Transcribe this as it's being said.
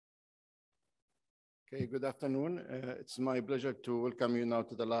Okay, good afternoon. It's my pleasure to welcome you now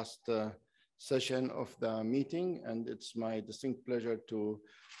to the last session of the meeting, and it's my distinct pleasure to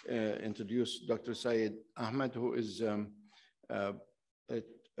introduce Dr. Syed Ahmed, who is a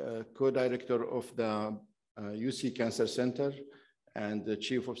co-director of the UC Cancer Center and the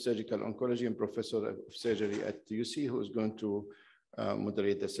Chief of Surgical Oncology and Professor of Surgery at UC, who is going to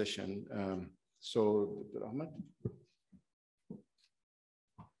moderate the session. So, Dr. Ahmed.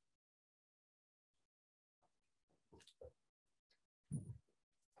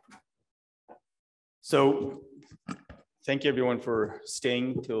 So thank you everyone for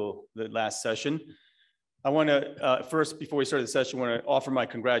staying till the last session. I want to first, before we start the session, I want to offer my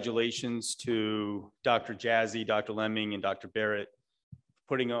congratulations to Dr. Jazzy, Dr. Lemming, and Dr. Barrett,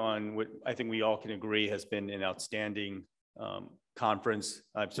 putting on what I think we all can agree has been an outstanding conference.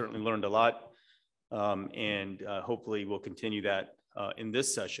 I've certainly learned a lot, and hopefully we'll continue that in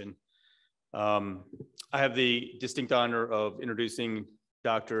this session. I have the distinct honor of introducing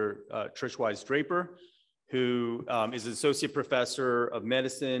Dr. Trish Wise-Draper, who is an associate professor of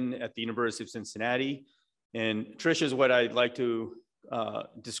medicine at the University of Cincinnati. And Trish is what I'd like to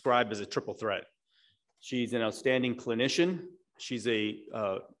describe as a triple threat. She's an outstanding clinician. She's a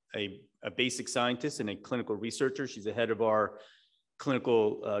basic scientist and a clinical researcher. She's the head of our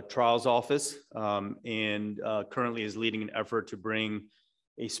clinical trials office and currently is leading an effort to bring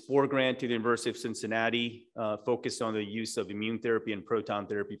a SPORE grant to the University of Cincinnati focused on the use of immune therapy and proton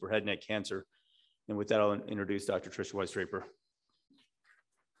therapy for head and neck cancer. And with that, I'll introduce Dr. Trish Wise-Draper.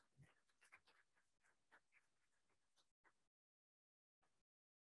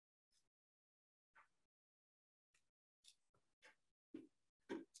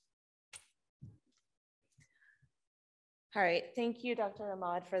 All right, thank you, Dr.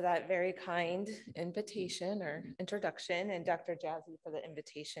 Ahmad, for that very kind invitation or introduction, and Dr. Jazzy for the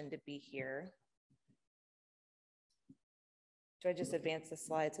invitation to be here. Do I just advance the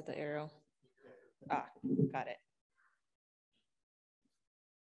slides with the arrow? Ah, got it.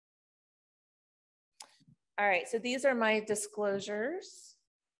 All right, so these are my disclosures.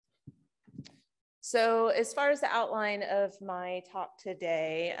 So as far as the outline of my talk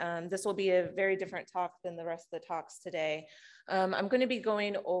today, this will be a very different talk than the rest of the talks today. I'm going to be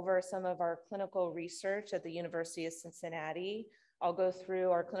going over some of our clinical research at the University of Cincinnati. I'll go through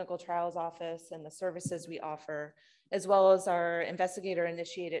our clinical trials office and the services we offer, as well as our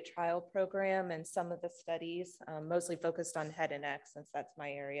investigator-initiated trial program and some of the studies, mostly focused on head and neck, since that's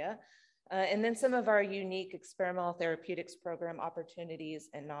my area. And then some of our unique experimental therapeutics program opportunities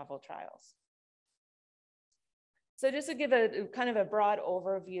and novel trials. So just to give a kind of a broad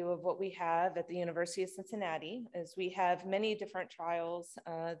overview of what we have at the University of Cincinnati, is we have many different trials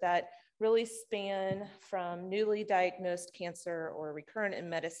that really span from newly diagnosed cancer or recurrent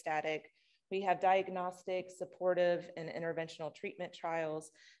and metastatic. We have diagnostic, supportive, and interventional treatment trials,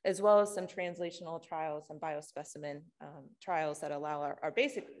 as well as some translational trials and biospecimen trials that allow our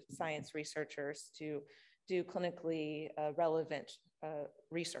basic science researchers to do clinically relevant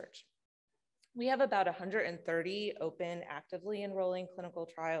research. We have about 130 open, actively enrolling clinical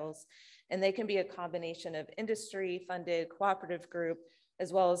trials, and they can be a combination of industry-funded, cooperative group,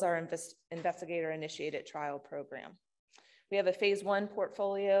 as well as our investigator-initiated trial program. We have a phase 1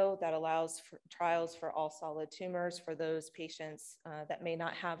 portfolio that allows for trials for all solid tumors for those patients that may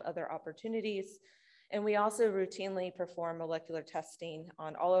not have other opportunities. And we also routinely perform molecular testing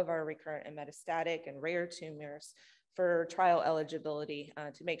on all of our recurrent and metastatic and rare tumors for trial eligibility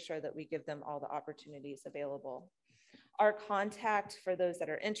to make sure that we give them all the opportunities available. Our contact for those that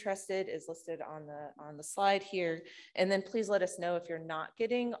are interested is listed on the slide here. And then please let us know if you're not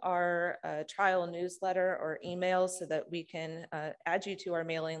getting our trial newsletter or emails so that we can add you to our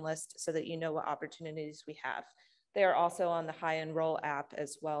mailing list so that you know what opportunities we have. They are also on the High Enroll app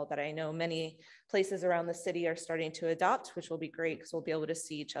as well, that I know many places around the city are starting to adopt, which will be great because we'll be able to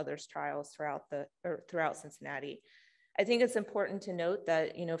see each other's trials throughout Cincinnati. I think it's important to note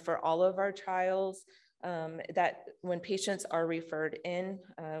that, you know, for all of our trials, that when patients are referred in,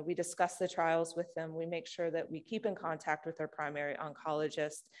 we discuss the trials with them. We make sure that we keep in contact with their primary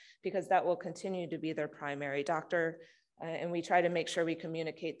oncologist because that will continue to be their primary doctor. And we try to make sure we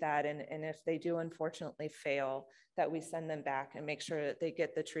communicate that. And if they do unfortunately fail, that we send them back and make sure that they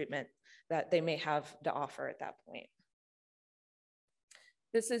get the treatment that they may have to offer at that point.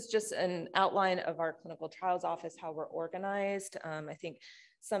 This is just an outline of our clinical trials office, how we're organized. I think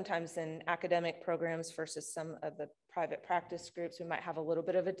Sometimes in academic programs versus some of the private practice groups, we might have a little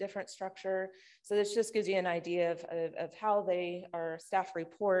bit of a different structure. So this just gives you an idea of how our staff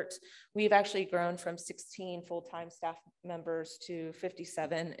report. We've actually grown from 16 full-time staff members to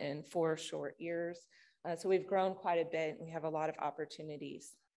 57 in 4 short years. So we've grown quite a bit, and we have a lot of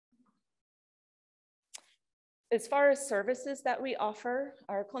opportunities. As far as services that we offer,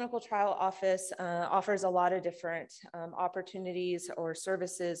 our clinical trial office offers a lot of different opportunities or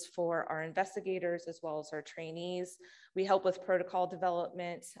services for our investigators as well as our trainees. We help with protocol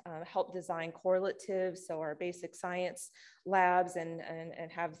development, help design correlatives, so our basic science labs, and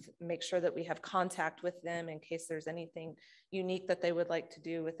make sure that we have contact with them in case there's anything unique that they would like to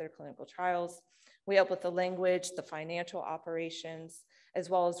do with their clinical trials. We help with the language, the financial operations, as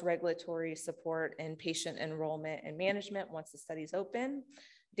well as regulatory support and patient enrollment and management once the study's open,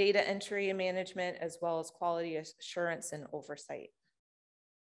 data entry and management, as well as quality assurance and oversight.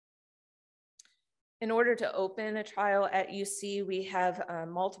 In order to open a trial at UC, we have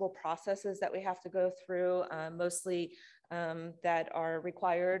multiple processes that we have to go through, mostly that are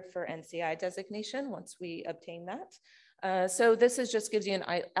required for NCI designation once we obtain that. So this just gives you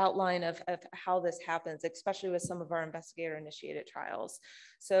an outline of how this happens, especially with some of our investigator-initiated trials.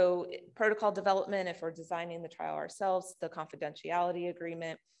 So protocol development, if we're designing the trial ourselves, the confidentiality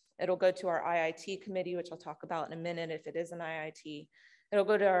agreement, it'll go to our IIT committee, which I'll talk about in a minute if it is an IIT. It'll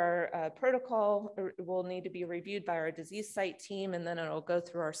go to our protocol, will need to be reviewed by our disease site team, and then it'll go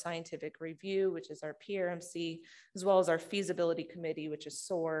through our scientific review, which is our PRMC, as well as our feasibility committee, which is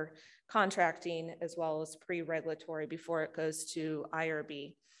SOAR, contracting, as well as pre-regulatory before it goes to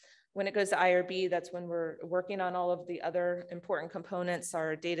IRB. When it goes to IRB, that's when we're working on all of the other important components,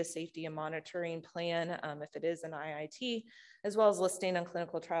 our data safety and monitoring plan, if it is an IIT, as well as listing on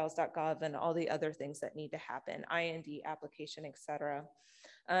clinicaltrials.gov and all the other things that need to happen, IND application, et cetera.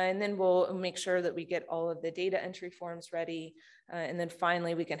 And then we'll make sure that we get all of the data entry forms ready. And then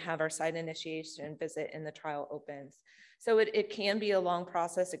finally, we can have our site initiation visit and the trial opens. So it can be a long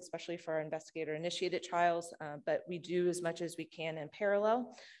process, especially for our investigator-initiated trials, but we do as much as we can in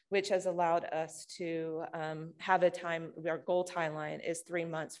parallel, which has allowed us to have a time, our goal timeline is 3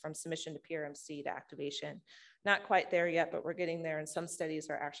 months from submission to PRMC to activation. Not quite there yet, but we're getting there, and some studies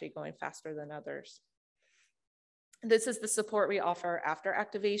are actually going faster than others. This is the support we offer after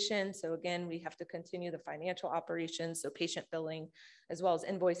activation. So again, we have to continue the financial operations, so patient billing, as well as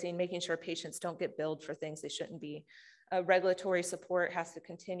invoicing, making sure patients don't get billed for things they shouldn't be. Regulatory support has to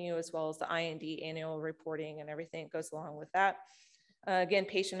continue, as well as the IND annual reporting and everything that goes along with that. Again,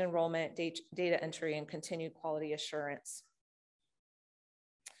 patient enrollment, data entry, and continued quality assurance.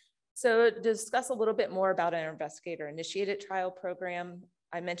 So to discuss a little bit more about our investigator-initiated trial program,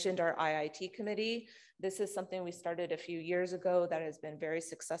 I mentioned our IIT committee. This is something we started a few years ago that has been very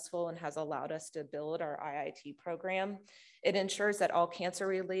successful and has allowed us to build our IIT program. It ensures that all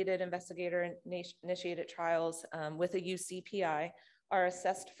cancer-related investigator-initiated trials with a UCPI are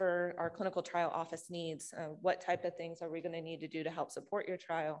assessed for our clinical trial office needs. What type of things are we going to need to do to help support your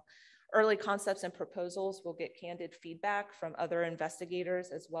trial? Early concepts and proposals will get candid feedback from other investigators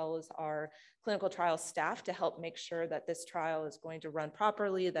as well as our clinical trial staff to help make sure that this trial is going to run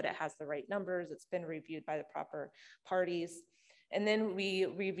properly, that it has the right numbers, it's been reviewed by the proper parties. And then we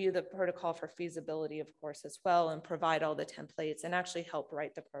review the protocol for feasibility, of course, as well, and provide all the templates and actually help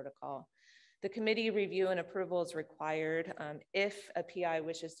write the protocol. The committee review and approval is required if a PI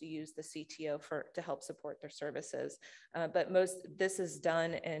wishes to use the CTO to help support their services. But this is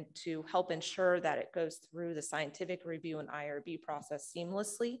done and to help ensure that it goes through the scientific review and IRB process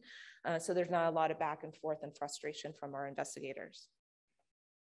seamlessly. So there's not a lot of back and forth and frustration from our investigators.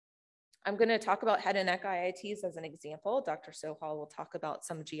 I'm going to talk about head and neck IITs as an example. Dr. Sohal will talk about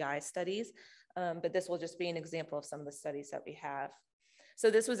some GI studies, but this will just be an example of some of the studies that we have. So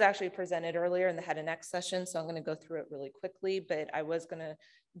this was actually presented earlier in the head and neck session, so I'm going to go through it really quickly, but I was going to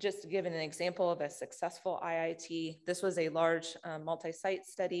just give an example of a successful IIT. This was a large multi-site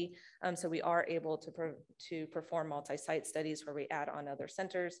study, so we are able to perform multi-site studies where we add on other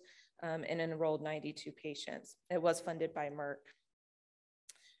centers and enrolled 92 patients. It was funded by Merck.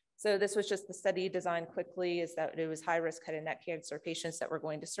 So this was just the study designed quickly, is that it was high-risk head and neck cancer patients that were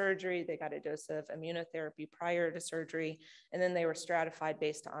going to surgery. They got a dose of immunotherapy prior to surgery, and then they were stratified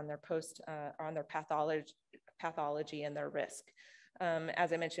based on their pathology and their risk.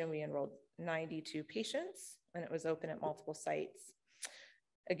 As I mentioned, we enrolled 92 patients, and it was open at multiple sites.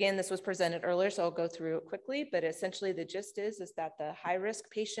 Again, this was presented earlier, so I'll go through it quickly, but essentially the gist is that the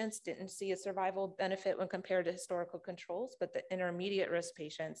high-risk patients didn't see a survival benefit when compared to historical controls, but the intermediate risk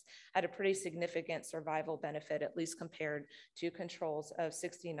patients had a pretty significant survival benefit, at least compared to controls of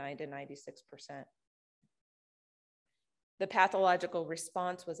 69 to 96%. The pathological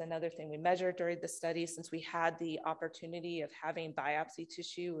response was another thing we measured during the study, since we had the opportunity of having biopsy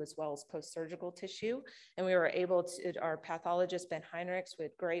tissue as well as post-surgical tissue. And we were able to, our pathologist, Ben Heinrichs, would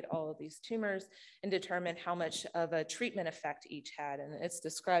grade all of these tumors and determine how much of a treatment effect each had. And it's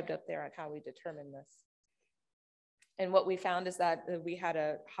described up there on how we determined this. And what we found is that we had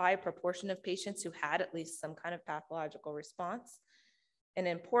a high proportion of patients who had at least some kind of pathological response. And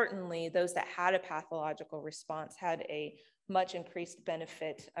importantly, those that had a pathological response had a much increased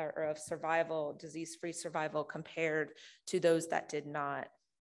benefit or of survival, disease-free survival, compared to those that did not.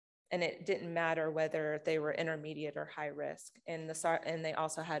 And it didn't matter whether they were intermediate or high risk. And they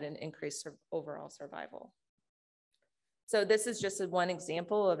also had an increased overall survival. So this is just one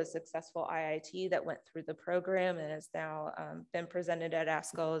example of a successful IIT that went through the program and has now been presented at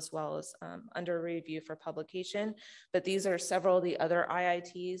ASCO, as well as under review for publication. But these are several of the other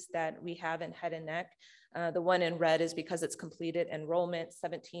IITs that we have in head and neck. The one in red is because it's completed enrollment.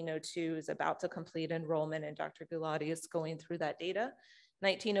 1702 is about to complete enrollment, and Dr. Gulati is going through that data.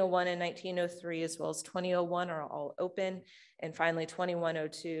 1901 and 1903, as well as 2001, are all open. And finally,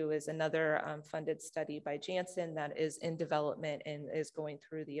 2102 is another funded study by Janssen that is in development and is going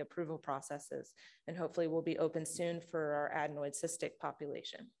through the approval processes, and hopefully will be open soon for our adenoid cystic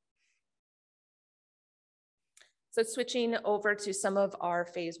population. So switching over to some of our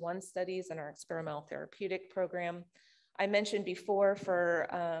phase 1 studies in our experimental therapeutic program. I mentioned before, for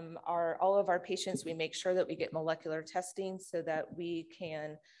all of our patients, we make sure that we get molecular testing so that we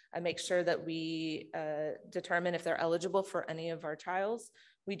can make sure that we determine if they're eligible for any of our trials.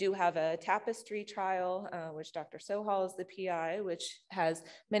 We do have a tapestry trial, which Dr. Sohal is the PI, which has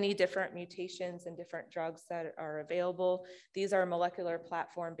many different mutations and different drugs that are available. These are molecular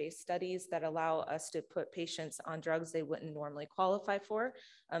platform-based studies that allow us to put patients on drugs they wouldn't normally qualify for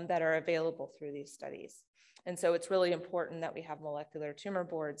that are available through these studies. And so it's really important that we have molecular tumor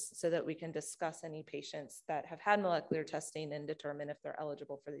boards so that we can discuss any patients that have had molecular testing and determine if they're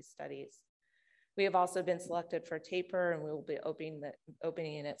eligible for these studies. We have also been selected for TAPER, and we will be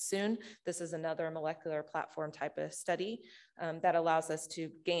opening it soon. This is another molecular platform type of study that allows us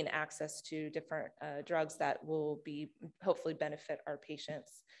to gain access to different drugs that will be hopefully benefit our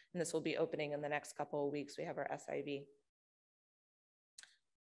patients. And this will be opening in the next couple of weeks. We have our SIV.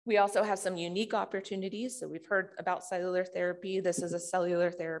 We also have some unique opportunities. So we've heard about cellular therapy. This is a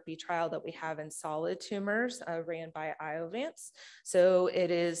cellular therapy trial that we have in solid tumors ran by Iovance. So it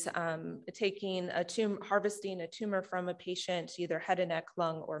is taking a tumor, harvesting a tumor from a patient, either head and neck,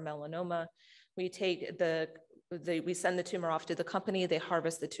 lung, or melanoma. We take we send the tumor off to the company. They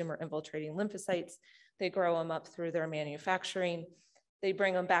harvest the tumor infiltrating lymphocytes. They grow them up through their manufacturing. They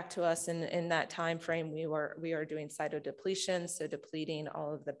bring them back to us, and in that time frame, we are doing cytodepletion, so depleting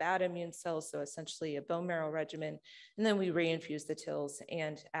all of the bad immune cells, so essentially a bone marrow regimen, and then we reinfuse the TILs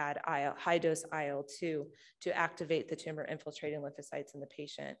and add high-dose IL-2 to activate the tumor-infiltrating lymphocytes in the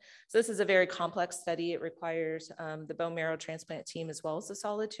patient. So this is a very complex study. It requires the bone marrow transplant team as well as the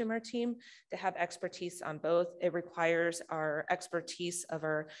solid tumor team to have expertise on both. It requires our expertise of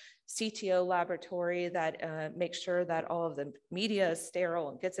our CTO laboratory that makes sure that all of the media is sterile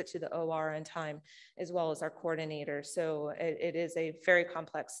and gets it to the OR in time, as well as our coordinator. So it is a very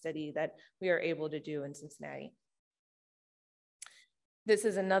complex study that we are able to do in Cincinnati. This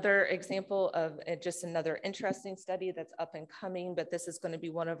is another example of just another interesting study that's up and coming, but this is going to be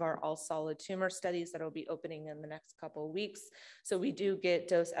one of our all solid tumor studies that will be opening in the next couple of weeks. So we do get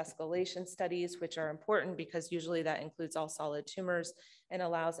dose escalation studies, which are important because usually that includes all solid tumors and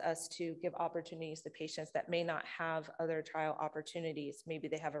allows us to give opportunities to patients that may not have other trial opportunities. Maybe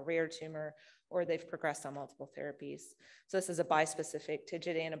they have a rare tumor or they've progressed on multiple therapies. So this is a bispecific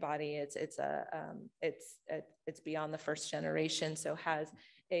TIGIT antibody. It's beyond the first generation, so has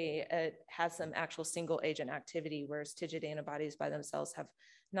some actual single agent activity, whereas TIGIT antibodies by themselves have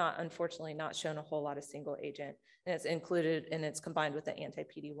unfortunately not shown a whole lot of single agent, and it's included and it's combined with the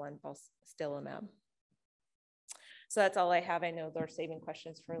anti-PD-1 balstilimab. So that's all I have. I know they're saving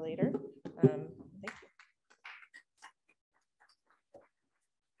questions for later. Thank you.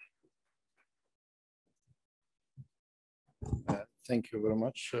 Thank you very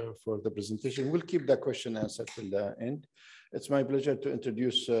much for the presentation. We'll keep that question answered till the end. It's my pleasure to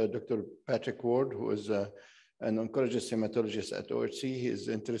introduce Dr. Patrick Ward, who is an oncologist hematologist at OHC. He is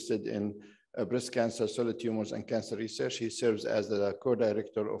interested in breast cancer, solid tumors, and cancer research. He serves as the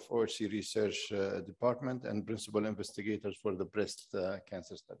co-director of OHC Research Department and principal investigator for the breast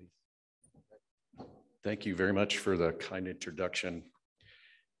cancer studies. Thank you very much for the kind introduction.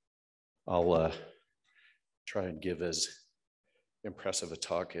 I'll try and give as impressive a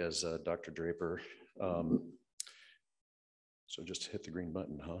talk as Dr. Draper. So just hit the green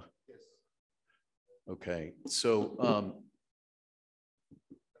button, huh? Yes. Okay, so,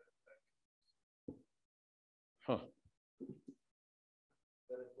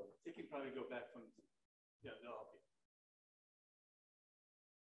 You can probably go back from, yeah, no, okay.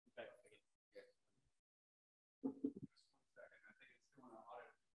 Back again.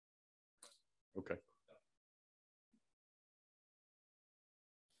 okay.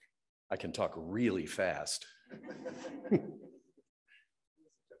 I can talk really fast.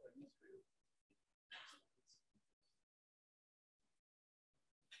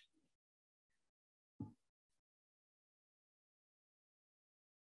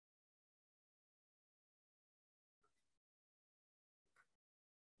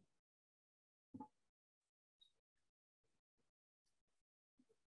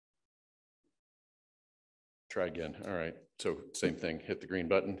 Try again. All right. So same thing, hit the green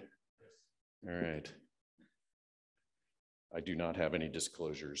button. All right. I do not have any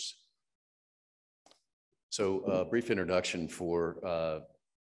disclosures. So brief introduction for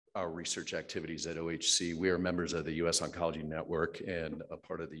our research activities at OHC. We are members of the U.S. Oncology Network and a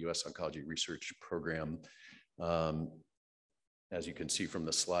part of the U.S. Oncology Research Program. As you can see from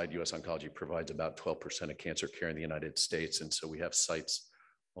the slide, U.S. Oncology provides about 12% of cancer care in the United States. And so we have sites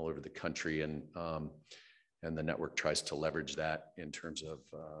all over the country, and the network tries to leverage that in terms of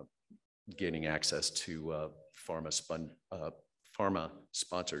gaining access to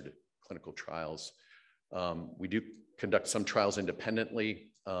pharma-sponsored clinical trials. We do conduct some trials independently,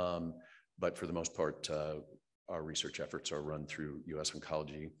 but for the most part, our research efforts are run through U.S.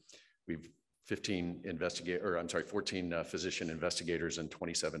 Oncology. We've 14 physician investigators and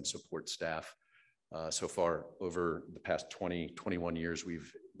 27 support staff. So far, over the past 21 years,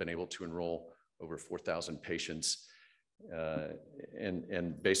 we've been able to enroll over 4,000 patients,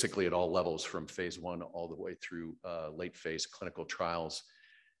 and basically at all levels, from phase 1 all the way through late phase clinical trials.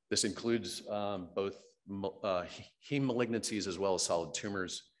 This includes both heme malignancies as well as solid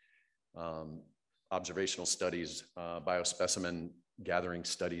tumors, observational studies, biospecimen gathering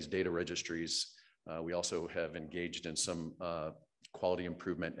studies, data registries. We also have engaged in some quality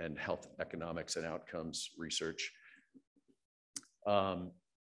improvement and health economics and outcomes research.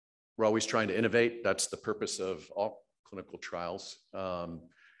 We're always trying to innovate. That's the purpose of all clinical trials.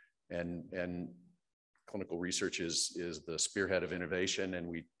 And clinical research is the spearhead of innovation, and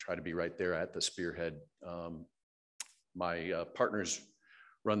we try to be right there at the spearhead. My partners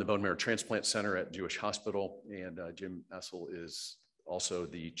run the Bone Marrow Transplant Center at Jewish Hospital, and Jim Essel is also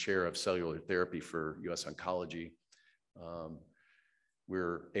the chair of cellular therapy for U.S. Oncology.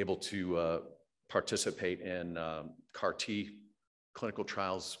 We're able to participate in CAR-T clinical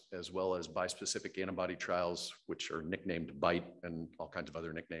trials, as well as bispecific antibody trials, which are nicknamed BITE and all kinds of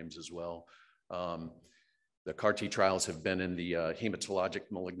other nicknames as well. The CAR-T trials have been in the hematologic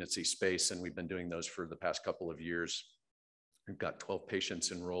malignancy space, and we've been doing those for the past couple of years. We've got 12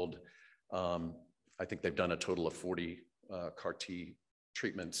 patients enrolled. I think they've done a total of 40 CAR-T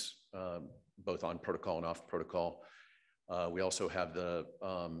treatments, both on protocol and off protocol. We also have the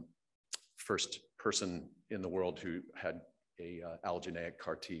first person in the world who had a allogeneic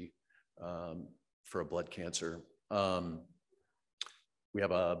CAR-T for a blood cancer. We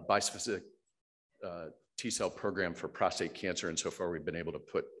have a bispecific T-cell program for prostate cancer, and so far we've been able to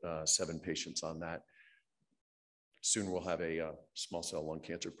put 7 patients on that. Soon we'll have a small cell lung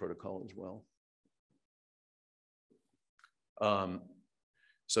cancer protocol as well.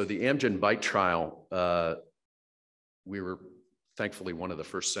 So the Amgen BITE trial, we were thankfully one of the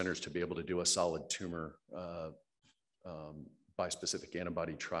first centers to be able to do a solid tumor bispecific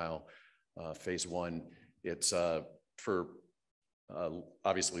antibody trial, phase 1. It's for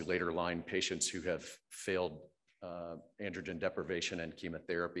obviously later line patients who have failed androgen deprivation and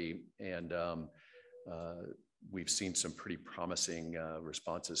chemotherapy, and we've seen some pretty promising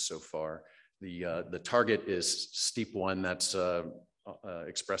responses so far. The target is STEAP1, that's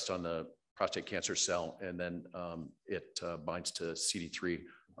expressed on the prostate cancer cell, and then it binds to CD3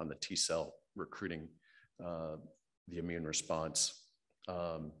 on the T cell, recruiting the immune response.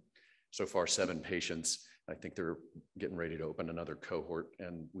 So far, 7 patients. I think they're getting ready to open another cohort,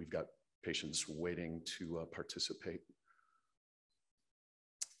 and we've got patients waiting to participate.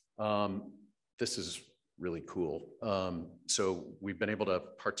 This is really cool. So we've been able to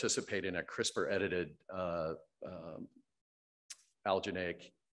participate in a CRISPR-edited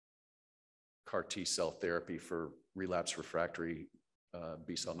allogeneic CAR T cell therapy for relapse refractory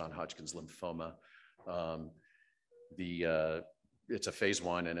B-cell non-Hodgkin's lymphoma. It's a phase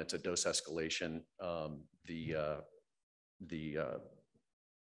 1 and it's a dose escalation. The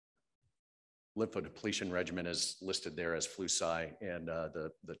lymphodepletion regimen is listed there as Flu/Cy, and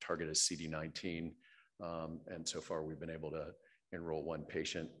the target is CD19. And so far we've been able to enroll 1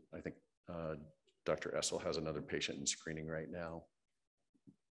 patient. I think Dr. Essel has another patient in screening right now.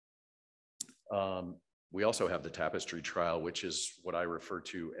 We also have the Tapestry trial, which is what I refer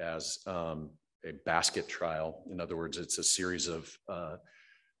to as a basket trial. In other words, it's a series of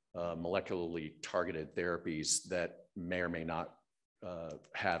molecularly targeted therapies that may or may not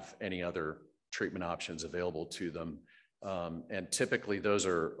have any other treatment options available to them. And typically those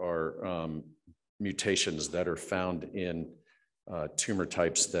are mutations that are found in tumor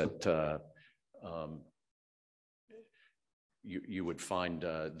types that you would find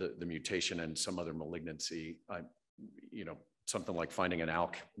the mutation in some other malignancy, something like finding an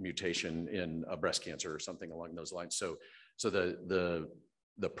ALK mutation in a breast cancer or something along those lines. So the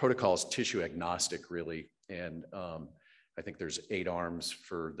protocol is tissue agnostic, really, and I think there's 8 arms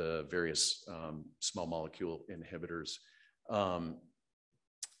for the various small molecule inhibitors.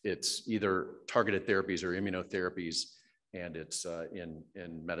 It's either targeted therapies or immunotherapies, and it's in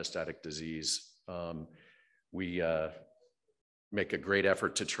metastatic disease. We make a great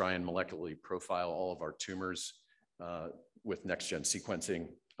effort to try and molecularly profile all of our tumors with next-gen sequencing,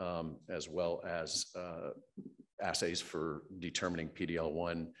 as well as assays for determining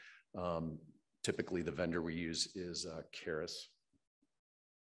PD-L1. Typically, the vendor we use is Caris.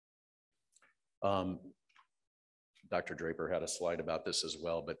 Dr. Draper had a slide about this as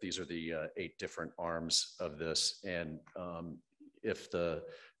well, but these are the 8 different arms of this. And if the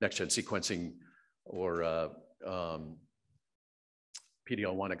next-gen sequencing or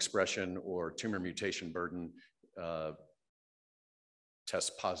PD-L1 expression or tumor mutation burden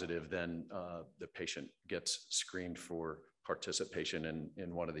tests positive, then the patient gets screened for participation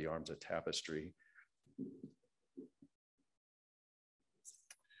in one of the arms of Tapestry.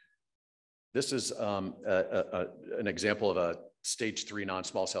 This is an example of a stage 3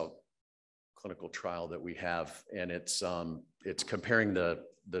 non-small cell clinical trial that we have, and it's comparing the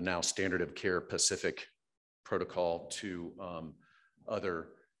now standard of care Pacific protocol to other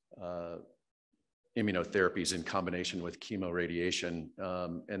immunotherapies in combination with chemoradiation.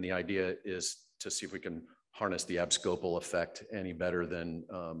 And the idea is to see if we can harness the abscopal effect any better than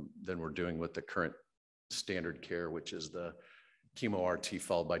we're doing with the current standard care, which is the chemo-RT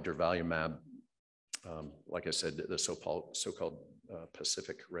followed by durvalumab. Like I said, the so-called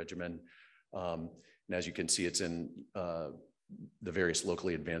Pacific regimen. And as you can see, it's in the various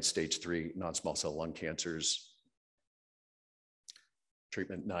locally advanced stage 3 non-small cell lung cancers,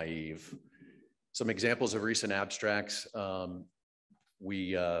 treatment naive. Some examples of recent abstracts.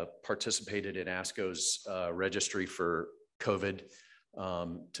 We participated in ASCO's registry for COVID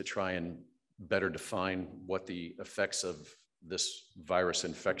to try and better define what the effects of this virus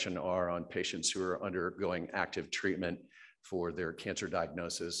infection are on patients who are undergoing active treatment for their cancer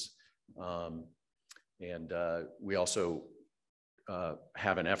diagnosis. And we also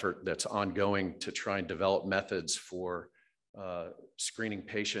have an effort that's ongoing to try and develop methods for screening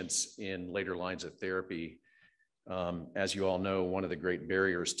patients in later lines of therapy. As you all know, one of the great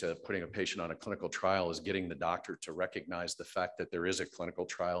barriers to putting a patient on a clinical trial is getting the doctor to recognize the fact that there is a clinical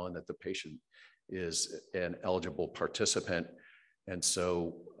trial and that the patient is an eligible participant. And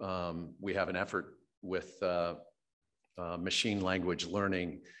so we have an effort with machine language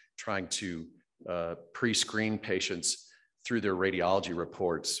learning, trying to pre-screen patients through their radiology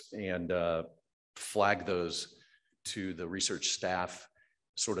reports and flag those to the research staff,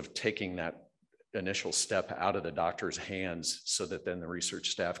 sort of taking that initial step out of the doctor's hands so that then the research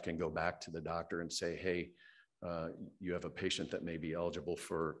staff can go back to the doctor and say, hey, you have a patient that may be eligible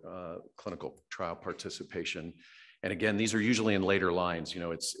for clinical trial participation. And again, these are usually in later lines.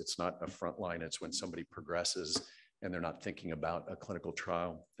 It's not a front line, it's when somebody progresses and they're not thinking about a clinical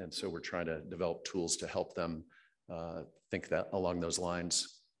trial. And so we're trying to develop tools to help them think that along those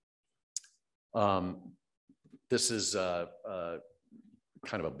lines. This is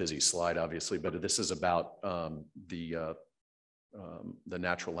kind of a busy slide, obviously, but this is about the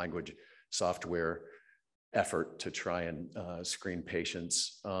natural language software effort to try and screen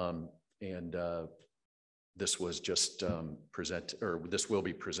patients. This was just this will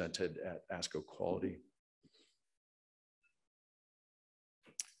be presented at ASCO Quality.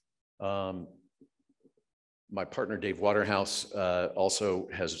 My partner, Dave Waterhouse, also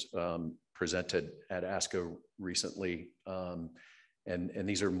has presented at ASCO recently. And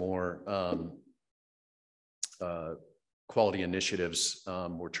these are more quality initiatives.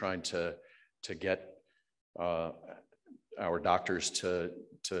 We're trying to get our doctors to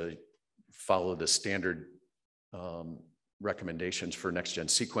follow the standard recommendations for next-gen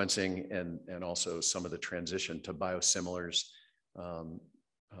sequencing and also some of the transition to biosimilars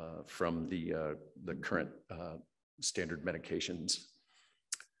from the current standard medications.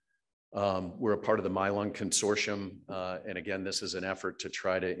 We're a part of the MyLung Consortium, and again, this is an effort to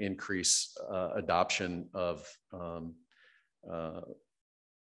try to increase adoption of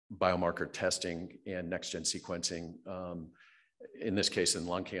biomarker testing and next-gen sequencing, in this case in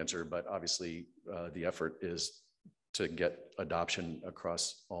lung cancer, but obviously the effort is to get adoption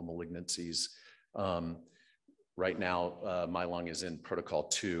across all malignancies. Right now, MyLung is in protocol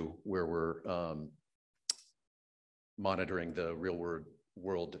 2, where we're monitoring the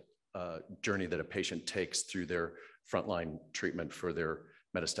real-world journey that a patient takes through their frontline treatment for their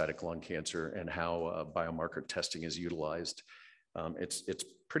metastatic lung cancer and how biomarker testing is utilized. It's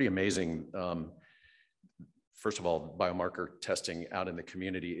pretty amazing. First of all, biomarker testing out in the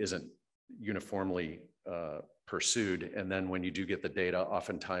community isn't uniformly pursued. And then when you do get the data,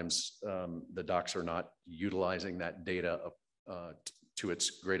 oftentimes the docs are not utilizing that data to its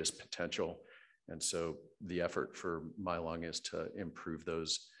greatest potential. And so the effort for MyLung is to improve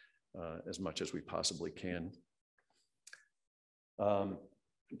those as much as we possibly can.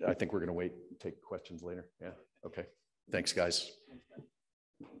 I think we're going to wait and take questions later. Yeah. Okay. Thanks, guys.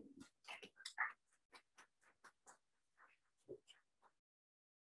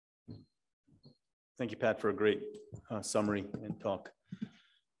 Thank you, Pat, for a great summary and talk.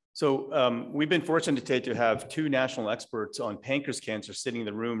 So we've been fortunate today to have two national experts on pancreas cancer sitting in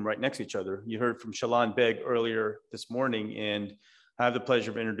the room right next to each other. You heard from Shalan Beg earlier this morning, and I have the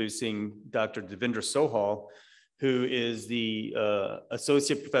pleasure of introducing Dr. Devendra Sohal, who is the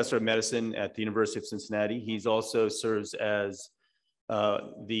Associate Professor of Medicine at the University of Cincinnati. He's also serves as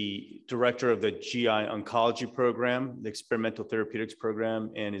the Director of the GI Oncology Program, the Experimental Therapeutics Program,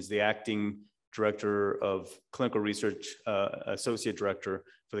 and is the Acting Director of Clinical Research, Associate Director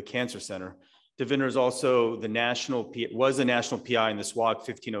for the Cancer Center. Devendra is also the national PI in the SWOG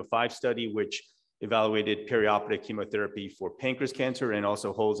 1505 study, which evaluated perioperative chemotherapy for pancreas cancer, and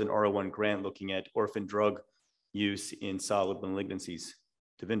also holds an R01 grant looking at orphan drug use in solid malignancies.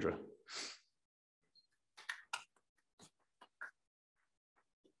 Devendra.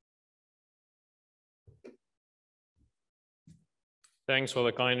 Thanks for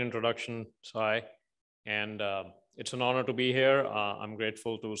the kind introduction, Sai. And it's an honor to be here. I'm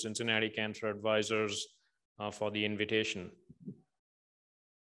grateful to Cincinnati Cancer Advisors for the invitation.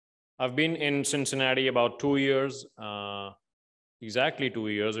 I've been in Cincinnati about 2 years, exactly 2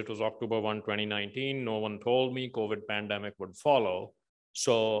 years. It was October 1, 2019. No one told me COVID pandemic would follow.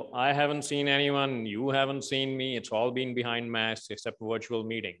 So I haven't seen anyone, you haven't seen me. It's all been behind masks except virtual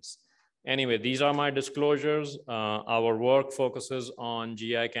meetings. Anyway, these are my disclosures. Our work focuses on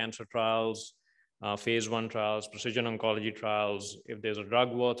GI cancer trials, phase 1 trials, precision oncology trials. If there's a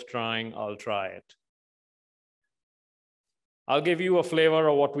drug worth trying, I'll try it. I'll give you a flavor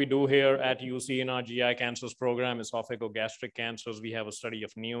of what we do here at UC in our GI cancers program, esophagogastric cancers. We have a study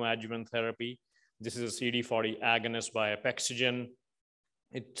of neoadjuvant therapy. This is a CD40 agonist by Apexigen.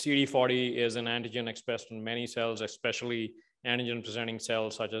 CD40 is an antigen expressed in many cells, especially antigen-presenting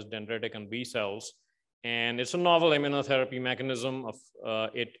cells such as dendritic and B cells. And it's a novel immunotherapy mechanism of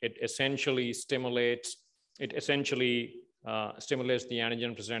it essentially stimulates the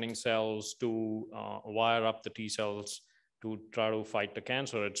antigen-presenting cells to wire up the T cells to try to fight the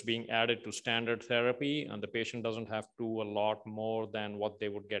cancer. It's being added to standard therapy, and the patient doesn't have to do a lot more than what they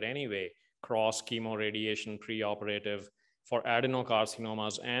would get anyway, cross chemoradiation preoperative for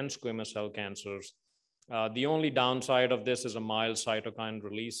adenocarcinomas and squamous cell cancers. The only downside of this is a mild cytokine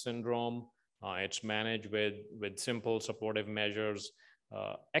release syndrome. It's managed with simple supportive measures.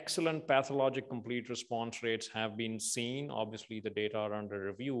 Excellent pathologic complete response rates have been seen. Obviously, the data are under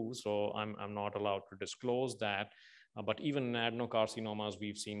review, so I'm not allowed to disclose that. But even in adenocarcinomas,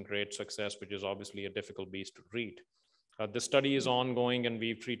 we've seen great success, which is obviously a difficult beast to treat. The study is ongoing, and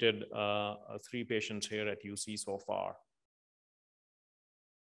we've treated 3 patients here at UC so far.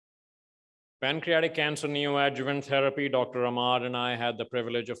 Pancreatic cancer neoadjuvant therapy, Dr. Ahmad and I had the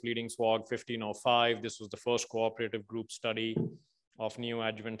privilege of leading SWOG 1505. This was the first cooperative group study of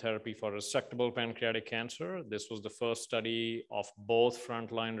neoadjuvant therapy for resectable pancreatic cancer. This was the first study of both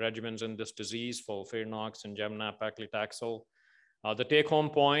frontline regimens in this disease, FOLFIRINOX and Gemcitabine paclitaxel. The take-home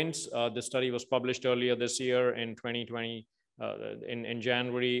points, the study was published earlier this year in 2020, in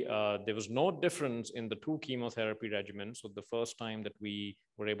January. There was no difference in the two chemotherapy regimens. So the first time that we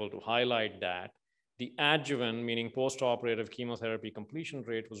were able to highlight that. The adjuvant, meaning post-operative chemotherapy completion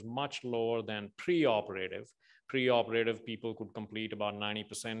rate, was much lower than pre-operative. Pre-operative people could complete about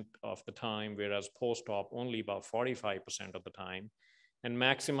 90% of the time, whereas post-op only about 45% of the time. And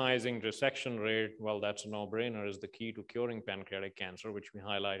maximizing resection rate, well, that's a no-brainer, is the key to curing pancreatic cancer, which we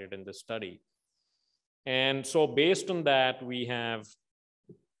highlighted in this study. And so based on that, we have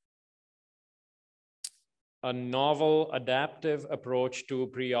a novel adaptive approach to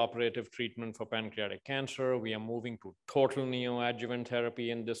preoperative treatment for pancreatic cancer. We are moving to total neoadjuvant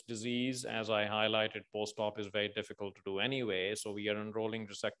therapy in this disease. As I highlighted, post-op is very difficult to do anyway. So we are enrolling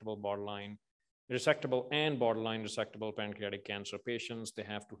resectable and borderline resectable pancreatic cancer patients. They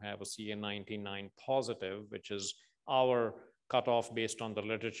have to have a CA19-9 positive, which is our cutoff based on the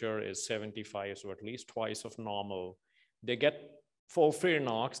literature is 75, so at least twice of normal. They get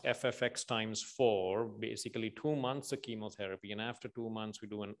FOLFIRINOX, FFX times 4, basically 2 months of chemotherapy. And after 2 months, we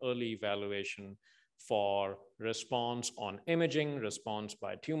do an early evaluation for response on imaging, response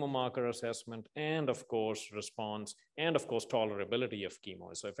by tumor marker assessment, and of course, response, and of course, tolerability of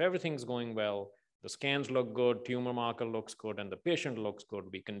chemo. So if everything's going well, the scans look good, tumor marker looks good, and the patient looks good,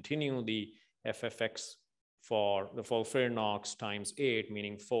 we continue the FFX for the FOLFIRINOX times 8,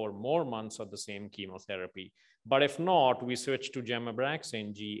 meaning 4 more months of the same chemotherapy. But if not, we switch to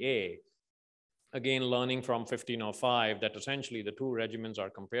Gemabraxane GA. Again, learning from 1505 that essentially the two regimens are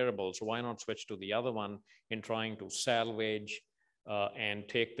comparable. So why not switch to the other one in trying to salvage and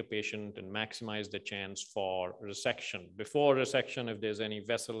take the patient and maximize the chance for resection. Before resection, if there's any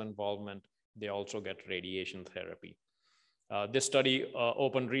vessel involvement, they also get radiation therapy. This study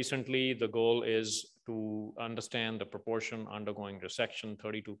opened recently. The goal is to understand the proportion undergoing resection.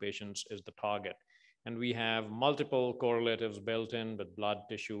 32 patients is the target. And we have multiple correlatives built in with blood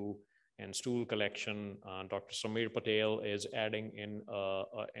tissue and stool collection. Dr. Samir Patel is adding in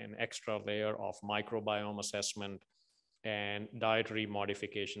an extra layer of microbiome assessment and dietary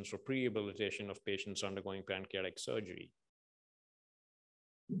modifications for rehabilitation of patients undergoing pancreatic surgery.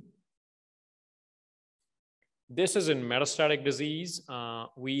 This is in metastatic disease.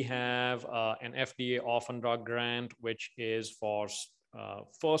 We have an FDA orphan drug grant, which is for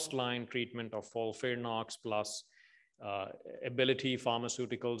first-line treatment of FOLFIRINOX plus Ability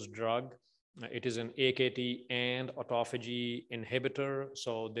Pharmaceuticals drug. It is an AKT and autophagy inhibitor.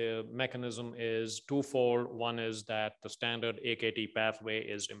 So the mechanism is twofold. One is that the standard AKT pathway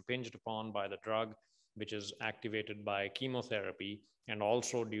is impinged upon by the drug, which is activated by chemotherapy. And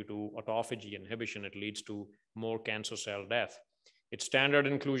also due to autophagy inhibition, it leads to more cancer cell death. It's standard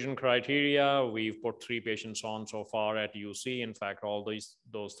inclusion criteria. We've put 3 patients on so far at UC. In fact, all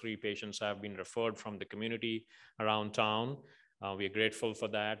those 3 patients have been referred from the community around town. We are grateful for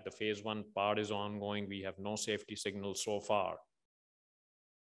that. The phase 1 part is ongoing. We have no safety signals so far.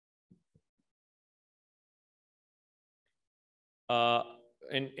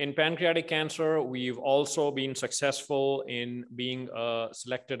 In pancreatic cancer, we've also been successful in being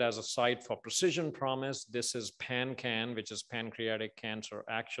selected as a site for Precision Promise. This is PanCAN, which is Pancreatic Cancer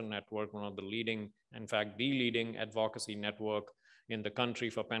Action Network, one of the leading, in fact, the leading advocacy network in the country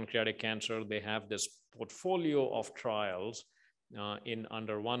for pancreatic cancer. They have this portfolio of trials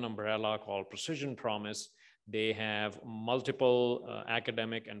under one umbrella called Precision Promise. They have multiple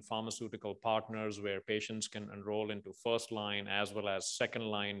academic and pharmaceutical partners where patients can enroll into first-line as well as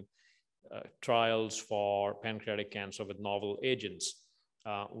second-line trials for pancreatic cancer with novel agents.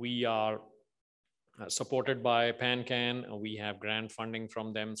 We are supported by PanCAN. We have grant funding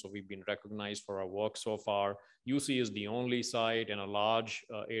from them, so we've been recognized for our work so far. UC is the only site in a large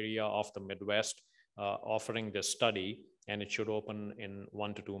area of the Midwest offering this study, and it should open in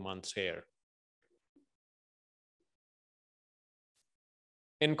 1 to 2 months here.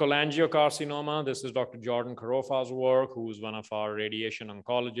 In cholangiocarcinoma, this is Dr. Jordan Carofa's work, who is one of our radiation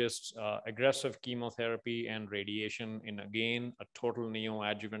oncologists. Aggressive chemotherapy and radiation in, again, a total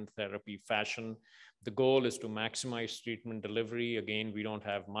neoadjuvant therapy fashion. The goal is to maximize treatment delivery. Again, we don't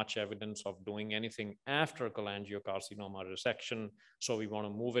have much evidence of doing anything after cholangiocarcinoma resection, so we want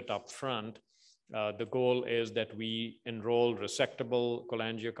to move it up front. The goal is that we enroll resectable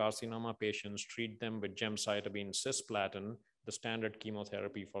cholangiocarcinoma patients, treat them with gemcitabine cisplatin, the standard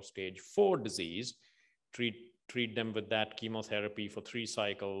chemotherapy for stage 4 disease, treat them with that chemotherapy for 3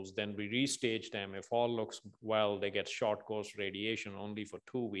 cycles, then we restage them. If all looks well, they get short course radiation only for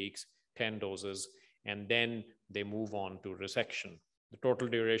 2 weeks, 10 doses, and then they move on to resection. The total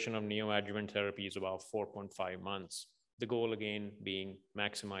duration of neoadjuvant therapy is about 4.5 months. The goal again being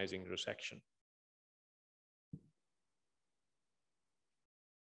maximizing resection.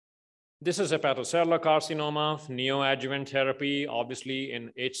 This is hepatocellular carcinoma, neoadjuvant therapy. Obviously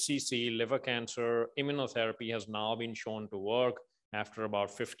in HCC, liver cancer, immunotherapy has now been shown to work. After about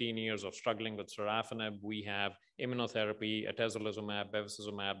 15 years of struggling with sorafenib, we have immunotherapy, atezolizumab,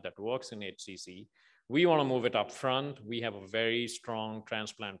 bevacizumab that works in HCC. We want to move it up front. We have a very strong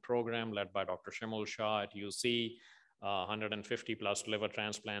transplant program led by Dr. Shimul Shah at UC, 150 plus liver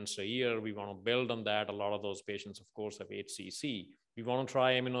transplants a year. We want to build on that. A lot of those patients, of course, have HCC. We want to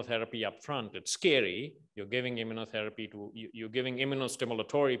try immunotherapy up front. It's scary. You're giving immunotherapy to, you're giving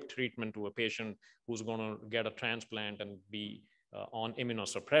immunostimulatory treatment to a patient who's going to get a transplant and be on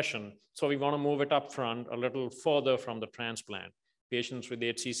immunosuppression. So we want to move it up front a little further from the transplant. Patients with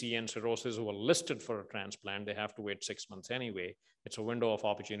HCC and cirrhosis who are listed for a transplant, they have to wait 6 months anyway. It's a window of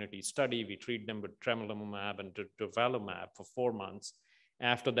opportunity study. We treat them with tremelimumab and durvalumab for 4 months.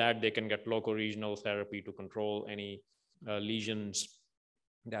 After that, they can get locoregional therapy to control any lesions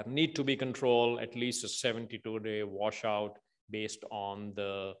that need to be controlled, at least a 72-day washout based on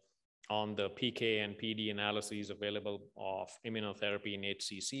the PK and PD analyses available of immunotherapy in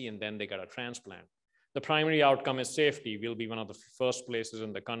HCC, and then they get a transplant. The primary outcome is safety. We'll be one of the first places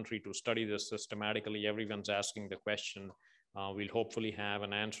in the country to study this systematically. Everyone's asking the question. We'll hopefully have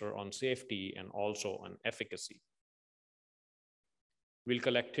an answer on safety and also on efficacy. We'll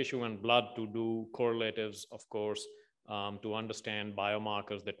collect tissue and blood to do correlatives, of course, to understand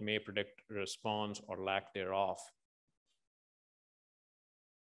biomarkers that may predict response or lack thereof.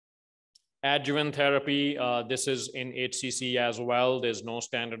 Adjuvant therapy, this is in HCC as well. There's no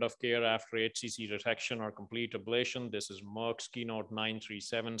standard of care after HCC resection or complete ablation. This is Merck's Keynote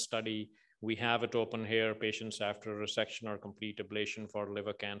 937 study. We have it open here, patients after resection or complete ablation for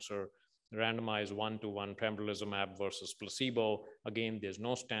liver cancer, randomized 1-to-1 pembrolizumab versus placebo. Again, there's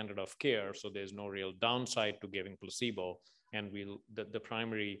no standard of care, so there's no real downside to giving placebo. And the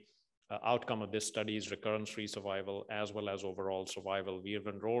primary outcome of this study is recurrence-free survival as well as overall survival. We have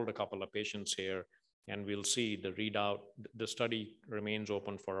enrolled a couple of patients here, and we'll see the readout. The study remains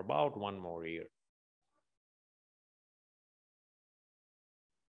open for about 1 more year.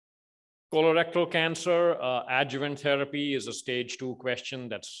 Colorectal cancer, adjuvant therapy is a stage 2 question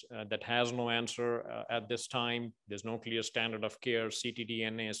that has no answer at this time. There's no clear standard of care.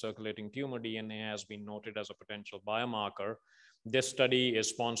 ctDNA, circulating tumor DNA, has been noted as a potential biomarker. This study is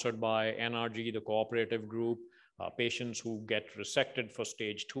sponsored by NRG, the cooperative group. Patients who get resected for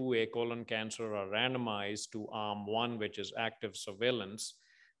stage 2A colon cancer are randomized to arm 1, which is active surveillance,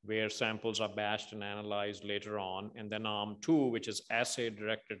 where samples are batched and analyzed later on, and then arm 2, which is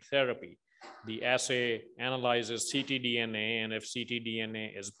assay-directed therapy. The assay analyzes ctDNA, and if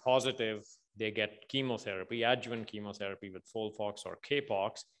ctDNA is positive, they get chemotherapy, adjuvant chemotherapy with FOLFOX or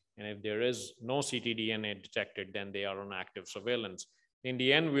CAPOX, and if there is no ctDNA detected, then they are on active surveillance. In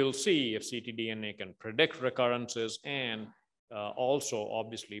the end, we'll see if ctDNA can predict recurrences and also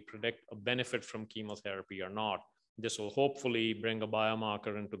obviously predict a benefit from chemotherapy or not. This will hopefully bring a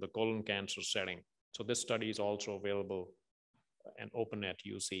biomarker into the colon cancer setting. So this study is also available and open at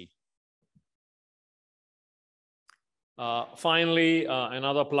UC. Finally,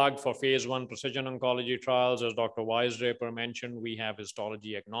 another plug for phase 1 precision oncology trials. As Dr. Weisdraper mentioned, we have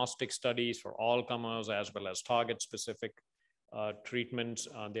histology agnostic studies for all comers as well as target specific treatments.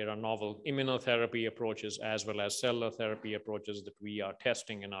 There are novel immunotherapy approaches as well as cellular therapy approaches that we are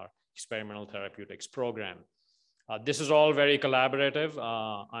testing in our experimental therapeutics program. This is all very collaborative.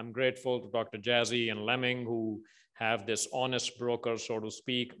 I'm grateful to Dr. Jazzy and Lemming, who have this honest broker, so to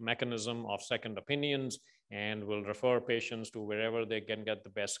speak, mechanism of second opinions, and will refer patients to wherever they can get the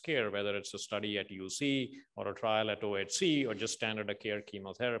best care, whether it's a study at UC or a trial at OHC or just standard of care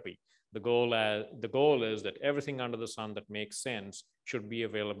chemotherapy. The goal is that everything under the sun that makes sense should be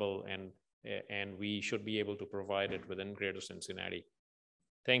available, and we should be able to provide it within Greater Cincinnati.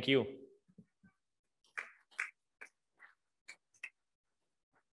 Thank you.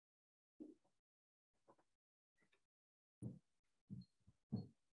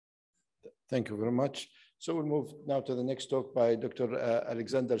 Thank you very much. So we'll move now to the next talk by Dr.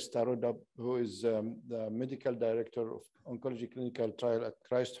 Alexander Starodub, who is the medical director of oncology clinical trial at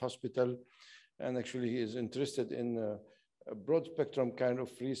Christ Hospital. And actually he is interested in a broad spectrum kind of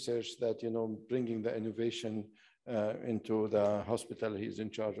research that, bringing the innovation into the hospital. He's in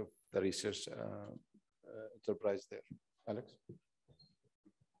charge of the research enterprise there. Alex?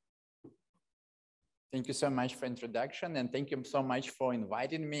 Thank you so much for introduction, and thank you so much for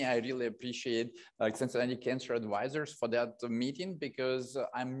inviting me. I really appreciate Cincinnati Cancer Advisors for that meeting, because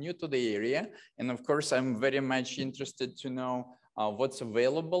I'm new to the area. And of course, I'm very much interested to know what's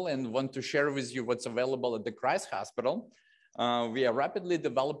available and want to share with you what's available at the Christ Hospital. We are rapidly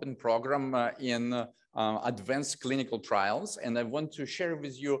developing program in advanced clinical trials. And I want to share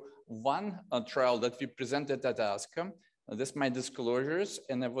with you one trial that we presented at ASCO. This is my disclosures,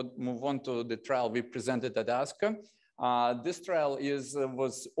 and I would move on to the trial we presented at ASCO. This trial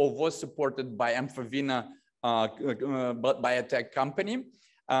was supported by Amphivina biotech company.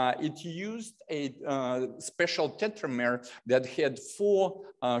 It used a special tetramer that had 4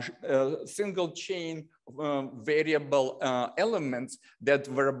 single chain variable elements that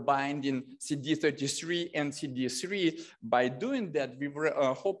were binding CD33 and CD3. By doing that, we were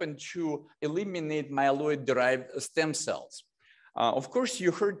hoping to eliminate myeloid-derived stem cells. Of course,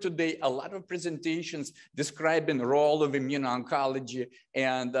 you heard today a lot of presentations describing the role of immuno-oncology,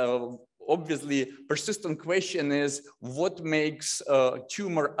 and obviously, persistent question is what makes a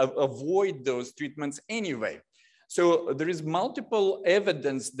tumor avoid those treatments anyway? So there is multiple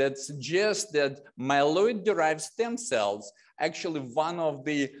evidence that suggests that myeloid-derived stem cells actually one of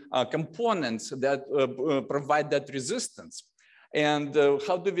the components that provide that resistance. And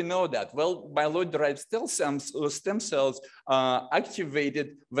how do we know that? Well, myeloid-derived stem cells are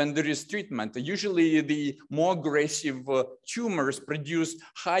activated when there is treatment. Usually the more aggressive tumors produce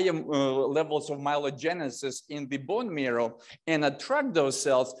higher levels of myelogenesis in the bone marrow and attract those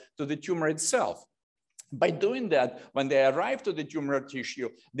cells to the tumor itself. By doing that, when they arrive to the tumor tissue,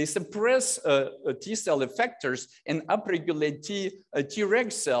 they suppress T cell effectors and upregulate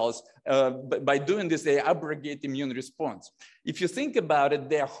Treg cells. By doing this, they abrogate immune response. If you think about it,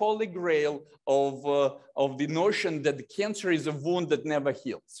 they're holy grail of the notion that cancer is a wound that never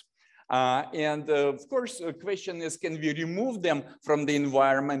heals. Of course, the question is, can we remove them from the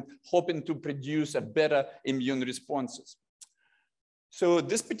environment, hoping to produce a better immune responses? So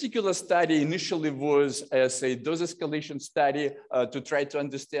this particular study initially was as a dose escalation study to try to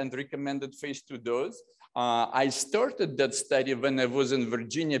understand recommended phase 2 dose. I started that study when I was in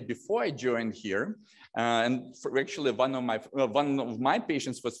Virginia before I joined here. And actually one of my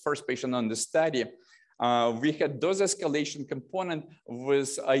patients was first patient on the study. We had dose escalation component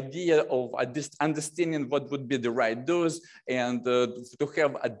with idea of understanding what would be the right dose and to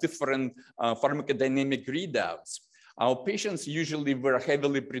have a different pharmacodynamic readouts. Our patients usually were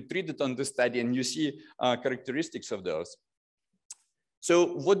heavily pretreated on the study, and you see characteristics of those. So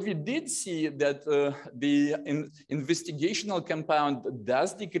what we did see that the investigational compound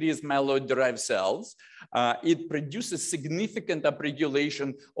does decrease myeloid-derived cells. It produces significant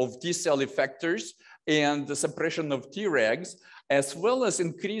upregulation of T cell effectors and the suppression of Tregs, as well as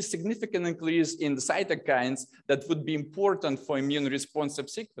significant increase in the cytokines that would be important for immune response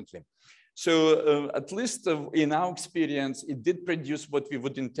subsequently. So at least in our experience, it did produce what we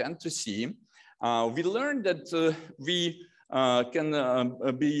would intend to see. We learned that we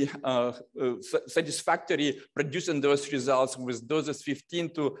can be satisfactory producing those results with doses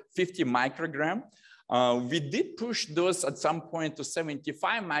 15 to 50 microgram. We did push those at some point to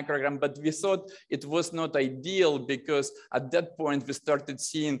 75 microgram, but we thought it was not ideal because at that point we started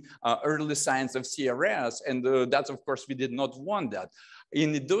seeing early signs of CRS, and that's, of course, we did not want that.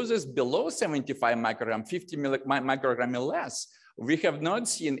 In the doses below 75 microgram, 50 microgram or less, we have not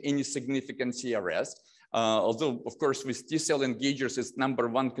seen any significant CRS. Although, of course, with T cell engagers, it's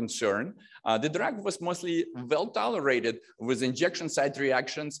 #1 concern. The drug was mostly well tolerated with injection site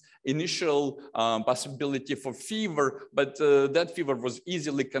reactions, initial possibility for fever, but that fever was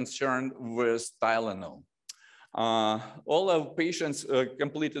easily concerned with Tylenol. All our patients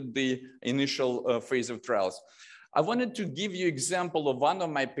completed the initial phase of trials. I wanted to give you an example of one of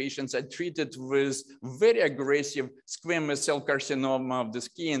my patients I treated with very aggressive squamous cell carcinoma of the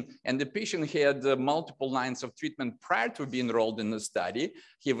skin. And the patient had multiple lines of treatment prior to being enrolled in the study.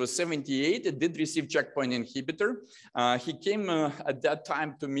 He was 78, did receive checkpoint inhibitor. He came at that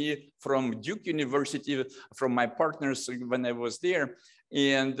time to me from Duke University, from my partners when I was there.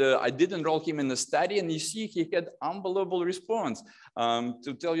 And I did enroll him in the study, and you see he had unbelievable response.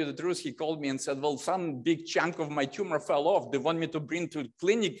 To tell you the truth, he called me and said, well, some big chunk of my tumor fell off. They want me to bring to the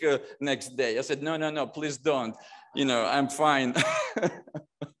clinic next day. I said, no, please don't. You know, I'm fine.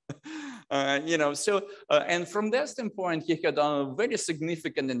 And from that standpoint, he had a very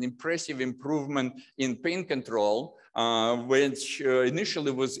significant and impressive improvement in pain control, which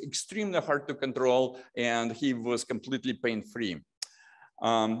initially was extremely hard to control, and he was completely pain-free.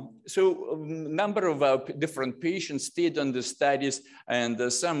 So a number of different patients stayed on the studies,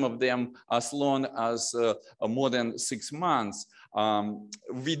 and some of them as long as more than 6 months.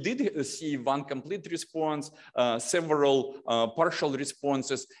 We did see one complete response, several partial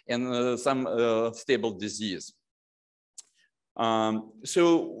responses, and some stable disease. The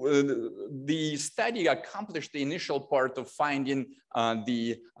study accomplished the initial part of finding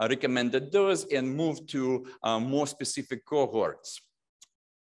the recommended dose and moved to more specific cohorts.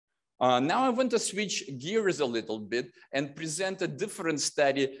 Now I want to switch gears a little bit and present a different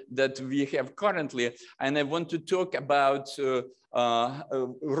study that we have currently, and I want to talk about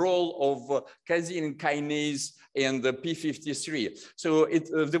role of casein kinase and the P53. So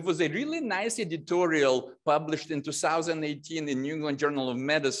there was a really nice editorial published in 2018 in New England Journal of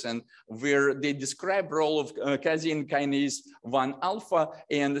Medicine, where they describe role of casein kinase 1 alpha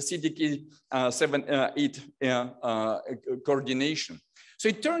and the CDK7/8 coordination. So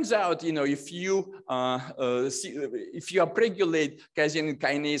it turns out, if you upregulate casein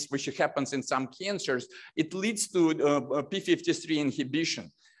kinase, which happens in some cancers, it leads to P53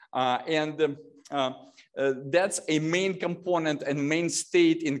 inhibition. That's a main component and main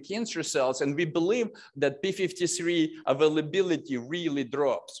state in cancer cells. And we believe that P53 availability really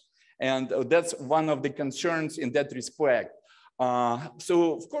drops. And that's one of the concerns in that respect.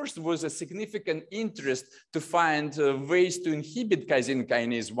 So of course, there was a significant interest to find ways to inhibit casein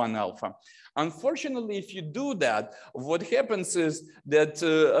kinase 1 alpha. Unfortunately, if you do that, what happens is that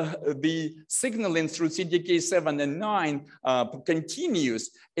the signaling through CDK7 and 9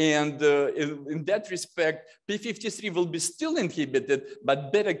 continues. And in that respect, P53 will be still inhibited,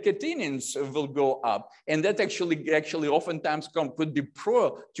 but beta-catenins will go up. And that actually oftentimes could be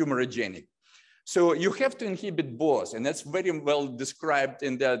pro-tumorigenic. So you have to inhibit both, and that's very well described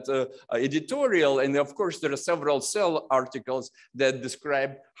in that editorial. And of course, there are several Cell articles that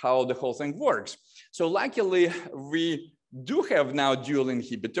describe how the whole thing works. So luckily, we do have now dual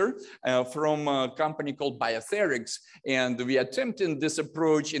inhibitor from a company called Biotherix, and we attempted this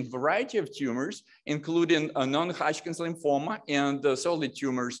approach in a variety of tumors, including non-Hodgkin's lymphoma and solid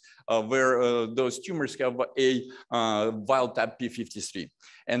tumors where those tumors have a wild type P53.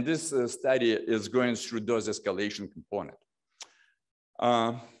 And this study is going through dose escalation component.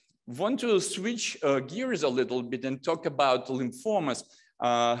 Want to switch gears a little bit and talk about lymphomas.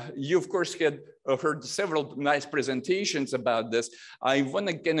 You, of course, had heard several nice presentations about this. I want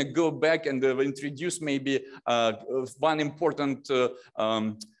to kind of go back and introduce maybe one important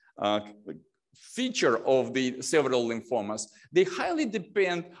feature of the several lymphomas. They highly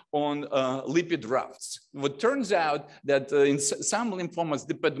depend on lipid rafts. What turns out that in some lymphomas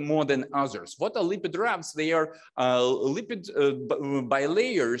depend more than others. What are lipid rafts? They are lipid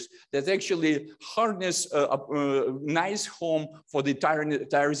bilayers that actually harness a nice home for the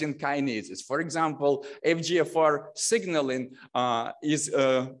tyrosine kinases. For example, FGFR signaling is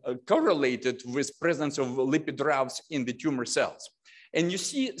correlated with presence of lipid rafts in the tumor cells. And you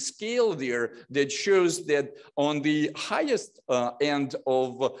see scale there that shows that on the highest end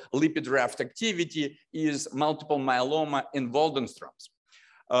of lipid raft activity is multiple myeloma and Waldenstrom's.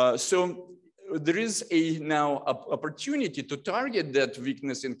 So there is now opportunity to target that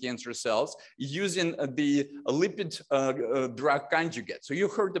weakness in cancer cells using the lipid drug conjugate. So you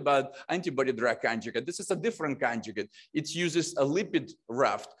heard about antibody drug conjugate. This is a different conjugate. It uses a lipid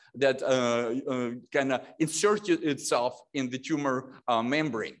raft that kind of inserts itself in the tumor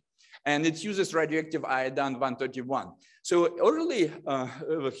membrane. And it uses radioactive iodine-131. So early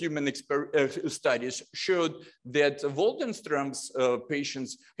human studies showed that Waldenstrom's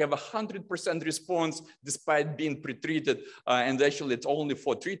patients have 100% response despite being pretreated, and actually it's only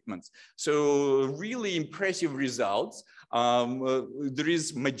 4 treatments. So really impressive results. There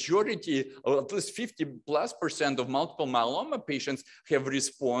is majority, or at least 50+% of multiple myeloma patients have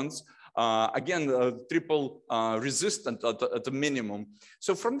response. Again, triple resistant at a minimum.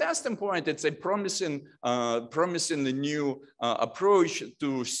 So from that standpoint, it's a promising new approach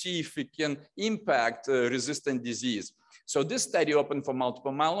to see if we can impact resistant disease. So this study opened for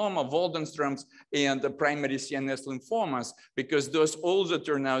multiple myeloma, Waldenstrom's, and the primary CNS lymphomas, because those also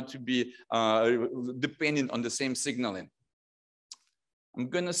turn out to be dependent on the same signaling. I'm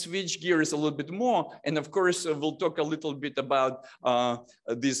going to switch gears a little bit more, and of course we'll talk a little bit about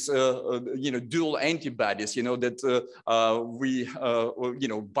these dual antibodies, that we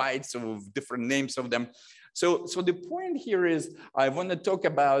bites of different names of them. So the point here is I want to talk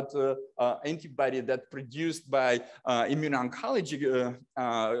about antibody that produced by immuno-oncology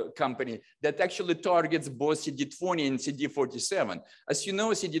company that actually targets both CD20 and CD47. As you know,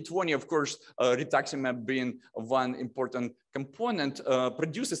 CD20, of course, rituximab being one important component,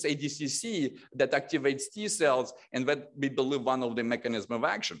 produces ADCC that activates T cells, and that we believe one of the mechanisms of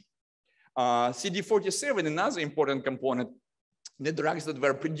action. CD47, another important component. The drugs that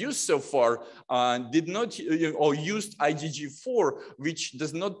were produced so far did not or used IgG4, which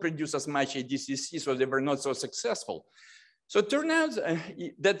does not produce as much ADCC, so they were not so successful. So it turns out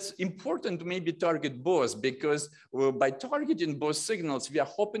that's important to maybe target both, because by targeting both signals, we are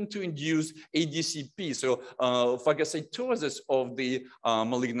hoping to induce ADCP, so phagocytosis of the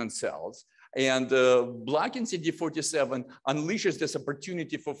malignant cells. And blocking CD47 unleashes this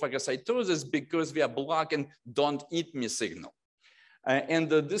opportunity for phagocytosis because we are blocking don't eat me signal. And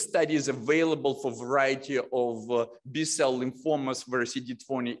this study is available for a variety of B-cell lymphomas where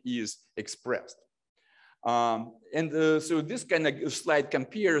CD20 is expressed. So this kind of slide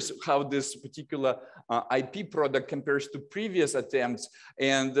compares how this particular IP product compares to previous attempts.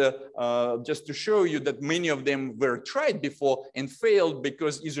 And just to show you that many of them were tried before and failed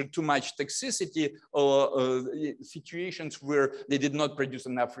because either too much toxicity or situations where they did not produce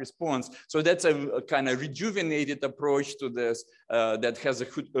enough response. So that's a kind of rejuvenated approach to this that has a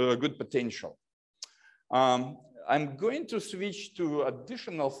good potential. I'm going to switch to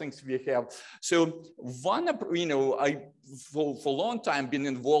additional things we have. So one, for a long time been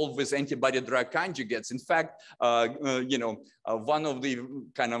involved with antibody drug conjugates. In fact, one of the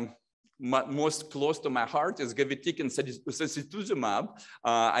kind of most close to my heart is gavitican sacituzumab.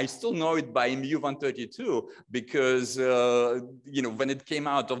 I still know it by MU132 because, when it came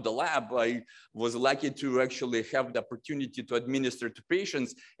out of the lab, I was lucky to actually have the opportunity to administer to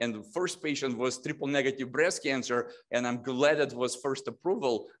patients. And the first patient was triple negative breast cancer. And I'm glad it was first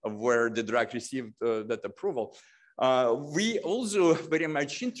approval of where the drug received that approval. We also very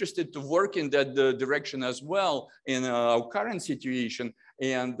much interested to work in that direction as well in our current situation.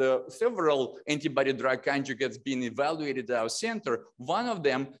 And several antibody drug conjugates being evaluated at our center. One of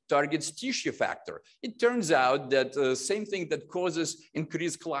them targets tissue factor. It turns out that same thing that causes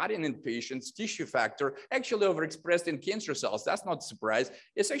increased clotting in patients, tissue factor, actually overexpressed in cancer cells. That's not a surprise.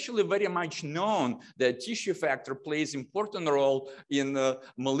 It's actually very much known that tissue factor plays an important role in the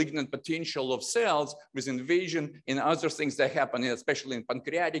malignant potential of cells with invasion and other things that happen, especially in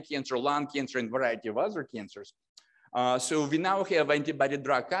pancreatic cancer, lung cancer, and a variety of other cancers. So we now have antibody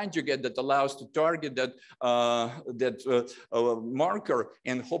drug conjugate that allows to target that, marker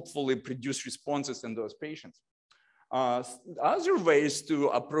and hopefully produce responses in those patients. Other ways to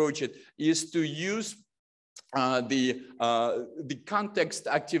approach it is to use the context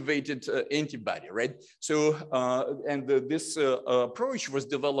activated antibody, right? So, this approach was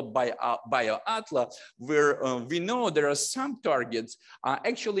developed by BioAtla, where we know there are some targets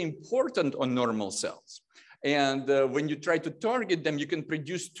actually important on normal cells. And when you try to target them, you can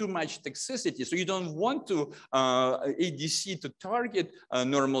produce too much toxicity. So you don't want to ADC to target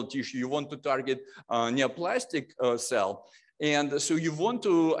normal tissue. You want to target neoplastic cell. And so you want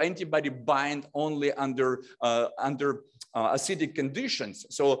to antibody bind only under acidic conditions.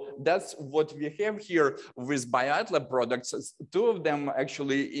 So that's what we have here with BioAtla products. Two of them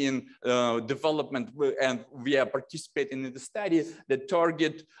actually in development, and we are participating in the study that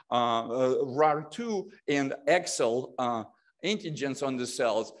target RAR2 and AXL antigens on the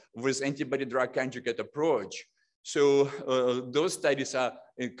cells with antibody drug conjugate approach. So those studies are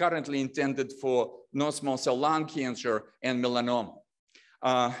currently intended for non-small cell lung cancer and melanoma.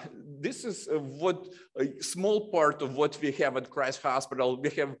 This is a small part of what we have at Christ Hospital. We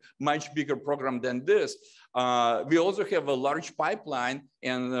have much bigger program than this. We also have a large pipeline,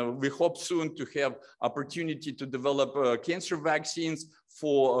 and we hope soon to have opportunity to develop cancer vaccines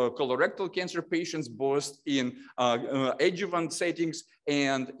for colorectal cancer patients, both in adjuvant settings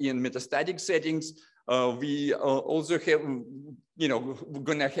and in metastatic settings. We also have, we're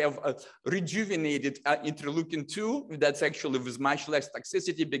gonna have a rejuvenated interleukin-2 that's actually with much less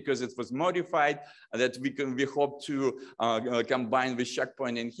toxicity because it was modified, that we hope to combine with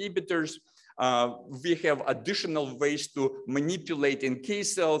checkpoint inhibitors. We have additional ways to manipulate NK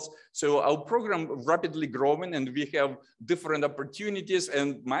cells. So our program rapidly growing, and we have different opportunities.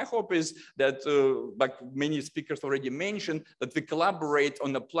 And my hope is that, like many speakers already mentioned, that we collaborate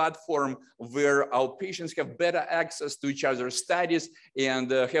on a platform where our patients have better access to each other's studies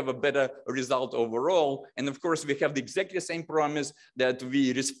and have a better result overall. And of course, we have the exactly same promise that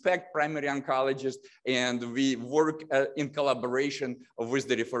we respect primary oncologists and we work in collaboration with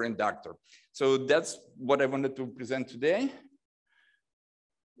the referring doctor. So that's what I wanted to present today.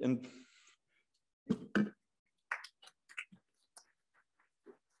 And I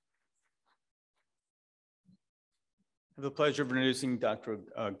have the pleasure of introducing Dr.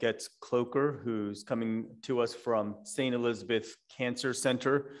 Getz Cloker, who's coming to us from St. Elizabeth Cancer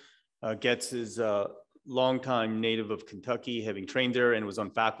Center. Getz is a longtime native of Kentucky, having trained there and was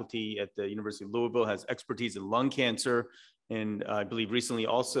on faculty at the University of Louisville, has expertise in lung cancer, and I believe recently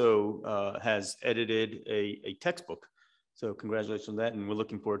also has edited a textbook. So congratulations on that, and we're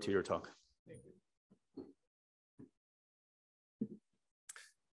looking forward to your talk.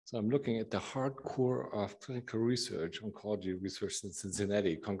 So I'm looking at the hardcore of clinical research, oncology research in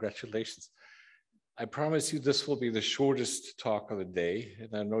Cincinnati. Congratulations. I promise you this will be the shortest talk of the day.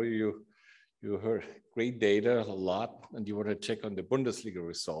 And I know you heard great data, a lot, and you want to check on the Bundesliga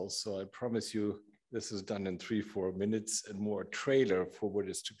results. So I promise you this is done in 3-4 minutes and more a trailer for what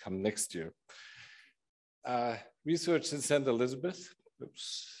is to come next year. Research in St. Elizabeth.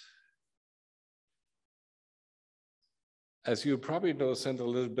 Oops. As you probably know, St.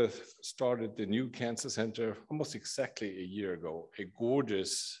 Elizabeth started the new cancer center almost exactly a year ago, a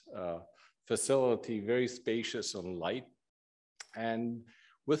gorgeous facility, very spacious and light. And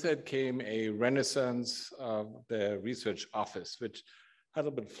with it came a renaissance of the research office, which had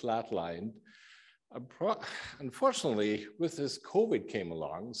a bit flatlined. Unfortunately, with this, COVID came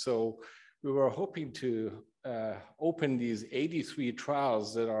along. So we were hoping to open these 83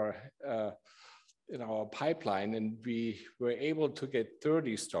 trials that are in our pipeline, and we were able to get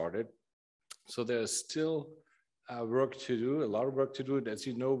 30 started. So there's still work to do, a lot of work to do. And as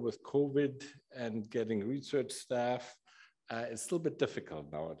you know, with COVID and getting research staff, it's still a bit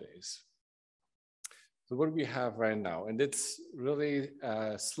difficult nowadays. So what do we have right now? And it's really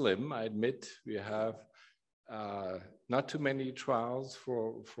slim, I admit. We have not too many trials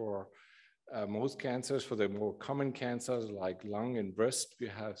for most cancers. For the more common cancers like lung and breast, we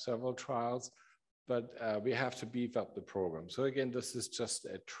have several trials. But we have to beef up the program. So again, this is just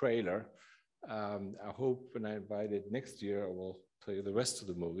a trailer. I hope when I invite it next year, I will tell you the rest of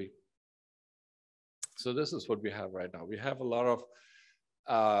the movie. So this is what we have right now. We have a lot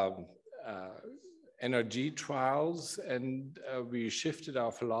of NRG trials, and we shifted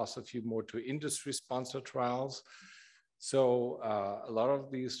our philosophy more to industry-sponsored trials. So a lot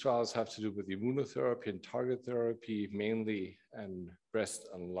of these trials have to do with immunotherapy and target therapy, mainly in breast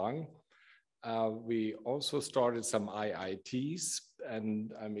and lung. We also started some IITs,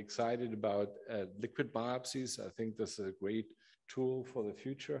 and I'm excited about liquid biopsies. I think this is a great tool for the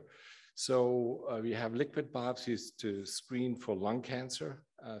future. So we have liquid biopsies to screen for lung cancer.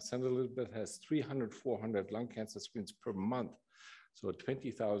 St. Elizabeth has 300, 400 lung cancer screens per month, so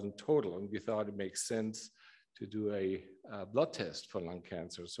 20,000 total. And we thought it makes sense to do a blood test for lung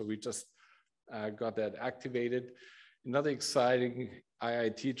cancer. So we just got that activated. Another exciting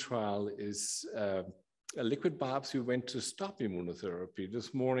IIT trial is a liquid biopsy went to stop immunotherapy.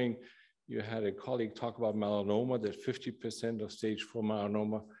 This morning, you had a colleague talk about melanoma, that 50% of stage 4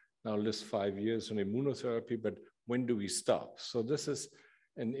 melanoma now lives 5 years on immunotherapy, but when do we stop? So this is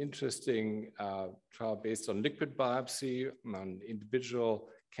an interesting trial based on liquid biopsy, on individual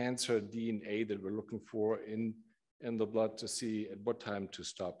cancer DNA that we're looking for in the blood to see at what time to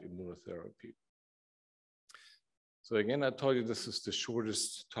stop immunotherapy. So again, I told you this is the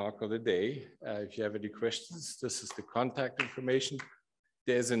shortest talk of the day. If you have any questions, this is the contact information.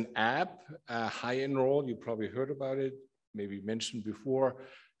 There's an app, High Enroll. You probably heard about it, maybe mentioned before.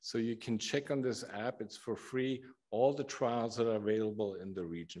 So you can check on this app. It's for free. All the trials that are available in the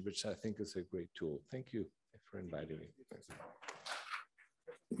region, which I think is a great tool. Thank you for inviting me.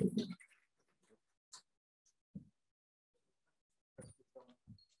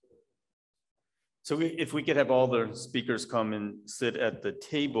 So if we could have all the speakers come and sit at the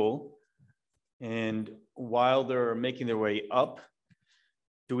table, and while they're making their way up,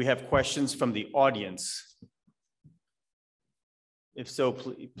 do we have questions from the audience? If so,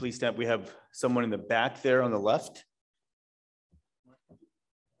 please stand. We have someone in the back there on the left.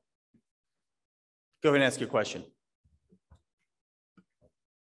 Go ahead and ask your question.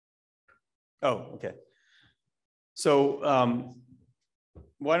 Oh, okay. So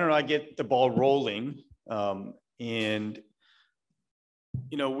why don't I get the ball rolling? And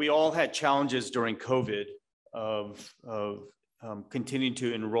you know, we all had challenges during COVID of continuing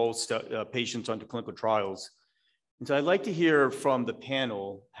to enroll patients onto clinical trials. And so I'd like to hear from the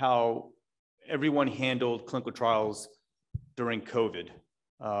panel how everyone handled clinical trials during COVID.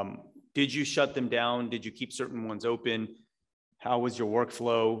 Did you shut them down? Did you keep certain ones open? How was your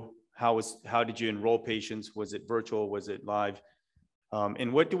workflow? How did you enroll patients? Was it virtual? Was it live?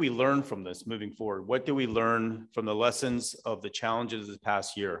 And what do we learn from this moving forward? What do we learn from the lessons of the challenges of the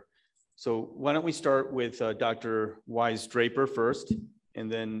past year? So why don't we start with Dr. Wise-Draper first,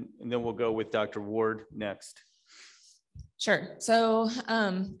 and then we'll go with Dr. Ward next. Sure. So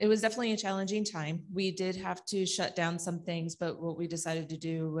it was definitely a challenging time. We did have to shut down some things, but what we decided to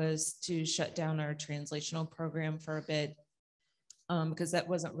do was to shut down our translational program for a bit because that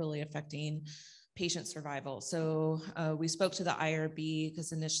wasn't really affecting patient survival. So we spoke to the IRB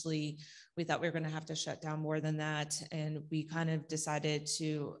because initially we thought we were going to have to shut down more than that. And we kind of decided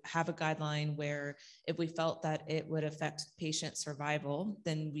to have a guideline where if we felt that it would affect patient survival,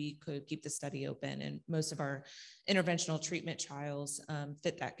 then we could keep the study open. And most of our interventional treatment trials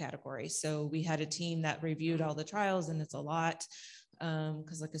fit that category. So we had a team that reviewed all the trials, and it's a lot.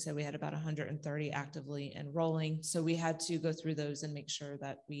 Because like I said, we had about 130 actively enrolling. So we had to go through those and make sure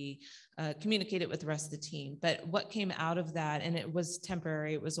that we communicated with the rest of the team. But what came out of that, and it was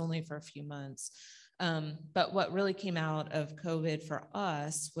temporary, it was only for a few months. But what really came out of COVID for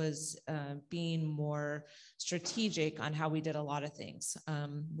us was being more strategic on how we did a lot of things.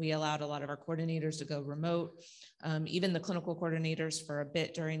 We allowed a lot of our coordinators to go remote. Even the clinical coordinators for a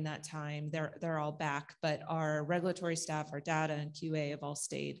bit during that time, they're all back, but our regulatory staff, our data and QA have all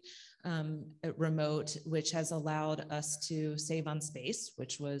stayed remote, which has allowed us to save on space,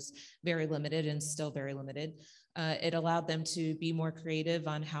 which was very limited and still very limited. It allowed them to be more creative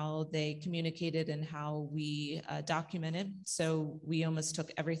on how they communicated and how we documented. So we almost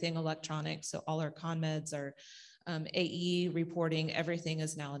took everything electronic. So all our ConMeds, our AE reporting, everything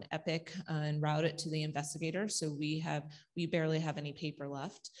is now an Epic and routed to the investigator. So we barely have any paper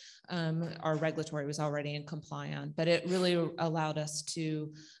left. Our regulatory was already in compliant, but it really allowed us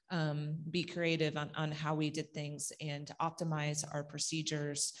to be creative on how we did things and optimize our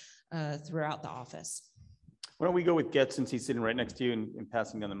procedures throughout the office. Why don't we go with Get, since he's sitting right next to you and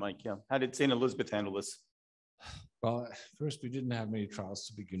passing down the mic? Yeah. How did St. Elizabeth handle this? Well, first, we didn't have many trials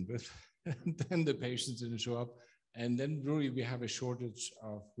to begin with. And then the patients didn't show up. And then really we have a shortage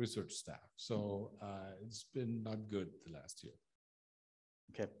of research staff. So it's been not good the last year.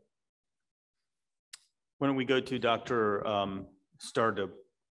 Okay. Why don't we go to Dr. Stardup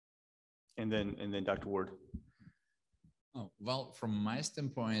and then Dr. Ward. Oh, well, from my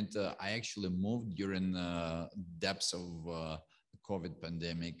standpoint, I actually moved during the depths of the COVID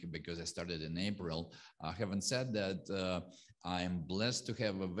pandemic because I started in April. Having said that, I'm blessed to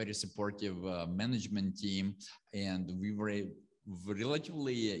have a very supportive management team, and we were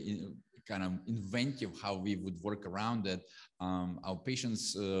relatively kind of inventive how we would work around it. Our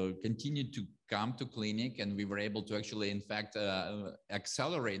patients continued to come to clinic, and we were able to actually, in fact,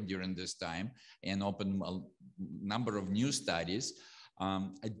 accelerate during this time and open a number of new studies.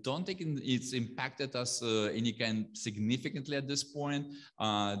 I don't think it's impacted us any kind significantly at this point.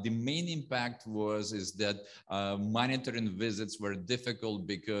 The main impact is that monitoring visits were difficult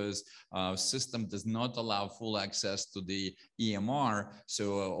because system does not allow full access to the EMR.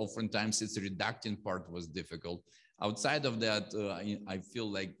 So oftentimes its reducting part was difficult. Outside of that, I feel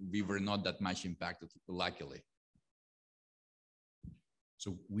like we were not that much impacted, luckily.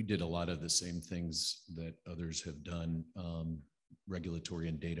 So we did a lot of the same things that others have done. Regulatory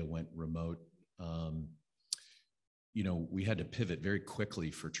and data went remote. We had to pivot very quickly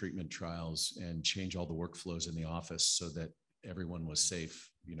for treatment trials and change all the workflows in the office so that everyone was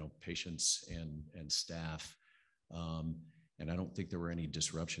safe, patients and staff. And I don't think there were any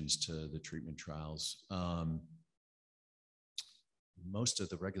disruptions to the treatment trials. Most of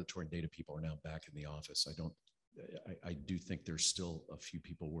the regulatory and data people are now back in the office. I do think there's still a few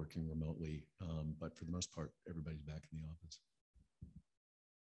people working remotely, but for the most part, everybody's back in the office.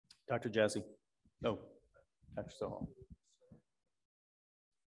 Dr. Jazzy. Oh, Dr. Sohal.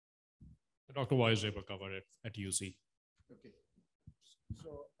 Dr. Wise-Draper covered it at UC. Okay.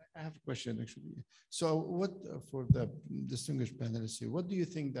 So I have a question actually. So what, for the distinguished panelists here, what do you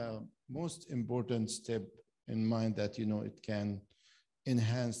think the most important step in mind that, it can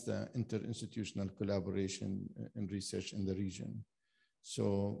enhance the interinstitutional collaboration and research in the region?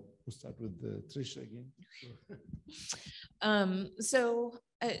 So we'll start with Trish again. So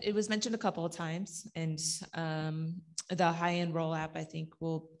it was mentioned a couple of times, and the high-end roll app, I think,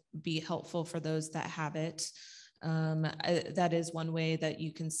 will be helpful for those that have it. That is one way that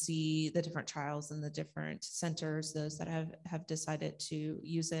you can see the different trials in the different centers, those that have decided to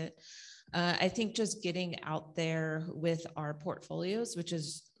use it. I think just getting out there with our portfolios, which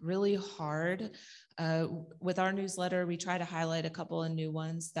is really hard. With our newsletter, we try to highlight a couple of new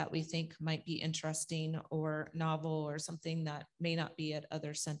ones that we think might be interesting or novel or something that may not be at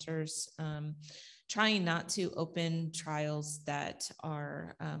other centers. trying not to open trials that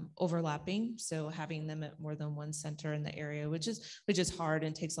are overlapping. So having them at more than one center in the area, which is hard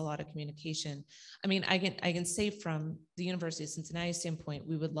and takes a lot of communication. I mean, I can say from the University of Cincinnati standpoint,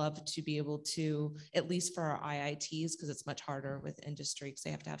 we would love to be able to, at least for our IITs, because it's much harder with industry because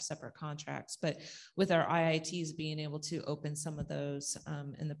they have to have separate contracts. But with our IITs, being able to open some of those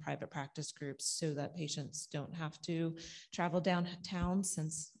in the private practice groups so that patients don't have to travel downtown,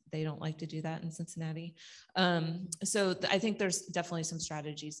 since they don't like to do that in Cincinnati. So I think there's definitely some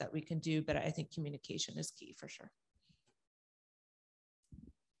strategies that we can do, but I think communication is key for sure.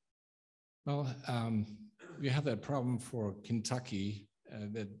 Well, we have that problem for Kentucky,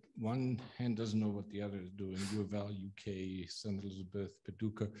 that one hand doesn't know what the other is doing, U of L, UK, St. Elizabeth,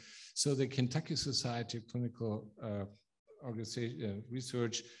 Paducah. So the Kentucky Society of Clinical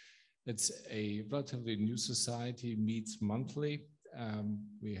Research, it's a relatively new society, meets monthly.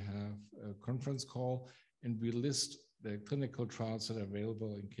 We have a conference call, and we list the clinical trials that are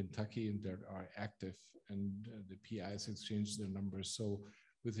available in Kentucky and that are active, and the PIs exchange their numbers. So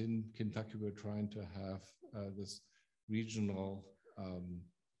within Kentucky, we're trying to have this regional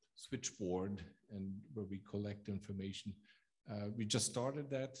switchboard, and where we collect information. We just started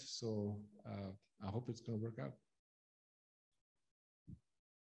that, so I hope it's going to work out.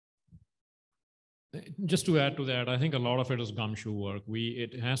 Just to add to that, I think a lot of it is gumshoe work.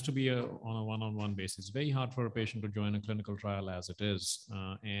 It has to be on a one-on-one basis. It's very hard for a patient to join a clinical trial as it is.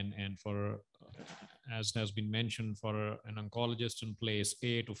 And for, as has been mentioned, for an oncologist in place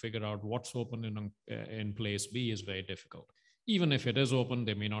A to figure out what's open in place B is very difficult. Even if it is open,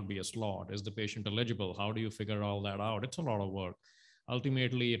 there may not be a slot. Is the patient eligible? How do you figure all that out? It's a lot of work.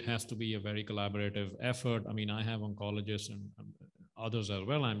 Ultimately, it has to be a very collaborative effort. I mean, I have oncologists and others as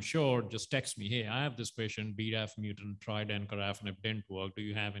well, I'm sure, just text me, hey, I have this patient, BRAF mutant, tried encorafenib, didn't work. Do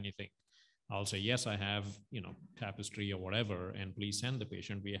you have anything? I'll say, yes, I have, Tapestry or whatever, and please send the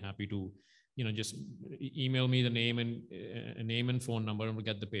patient. We are happy to, just email me the name and phone number, and we'll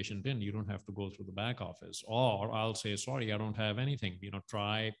get the patient in. You don't have to go through the back office. Or I'll say, sorry, I don't have anything.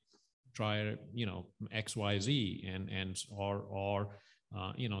 Try XYZ, or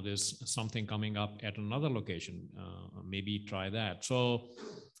there's something coming up at another location, maybe try that. So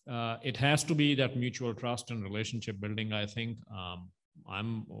it has to be that mutual trust and relationship building, I think.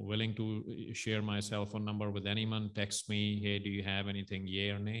 I'm willing to share my cell phone number with anyone. Text me, hey, do you have anything, yay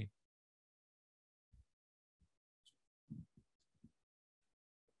or nay?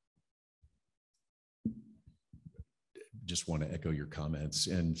 Just want to echo your comments,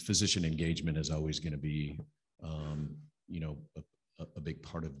 and physician engagement is always going to be, a big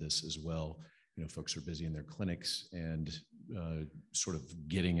part of this as well. Folks are busy in their clinics, and sort of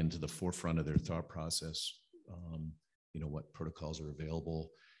getting into the forefront of their thought process, what protocols are available.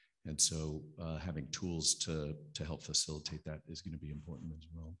 And so having tools to help facilitate that is going to be important as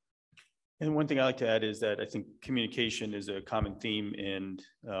well. And one thing I like to add is that I think communication is a common theme. And,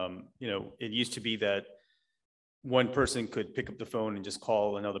 it used to be that one person could pick up the phone and just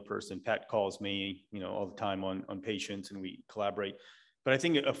call another person. Pat calls me, all the time on patients, and we collaborate. But I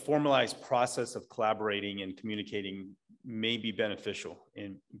think a formalized process of collaborating and communicating may be beneficial.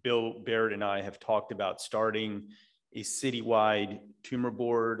 And Bill Barrett and I have talked about starting a citywide tumor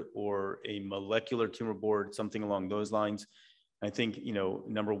board or a molecular tumor board, something along those lines. I think,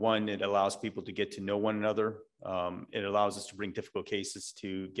 number one, it allows people to get to know one another. It allows us to bring difficult cases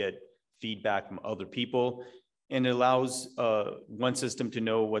to get feedback from other people. And it allows one system to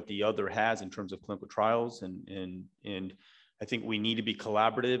know what the other has in terms of clinical trials. And I think we need to be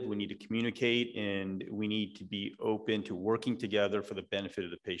collaborative, we need to communicate, and we need to be open to working together for the benefit of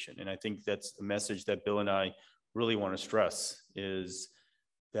the patient. And I think that's the message that Bill and I really want to stress, is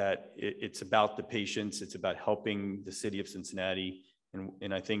that it's about the patients, it's about helping the city of Cincinnati.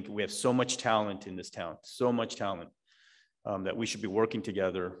 And I think we have so much talent in this town, so much talent, that we should be working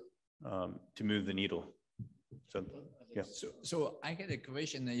together to move the needle. So, yeah. So I had a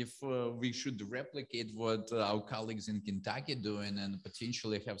question: if we should replicate what our colleagues in Kentucky doing, and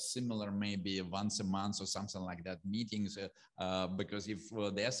potentially have similar, maybe once a month or something like that, meetings, because if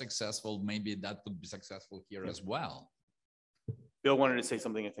they're successful, maybe that would be successful here as well. Bill wanted to say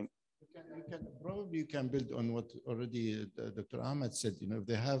something, I think. You can build on what already Dr. Ahmed said.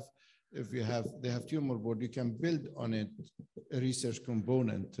 If they have tumor board, you can build on it a research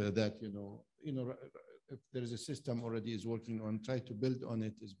component that if there is a system already is working on, try to build on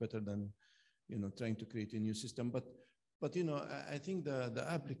it is better than trying to create a new system. But I think the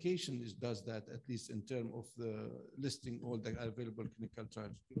application does that, at least in terms of the listing all the available clinical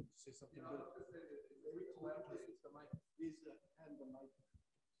trials. Say something.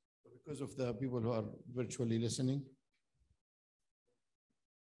 Because of the people who are virtually listening.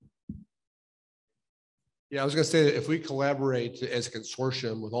 Yeah, I was going to say that if we collaborate as a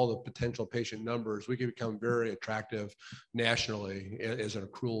consortium with all the potential patient numbers, we can become very attractive nationally as an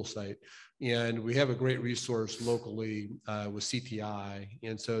accrual site. And we have a great resource locally with CTI.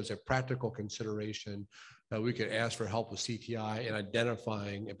 And so it's a practical consideration that we could ask for help with CTI in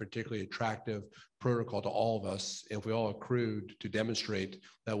identifying a particularly attractive protocol to all of us. If we all accrued to demonstrate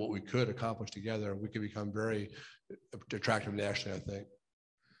that what we could accomplish together, we could become very attractive nationally, I think.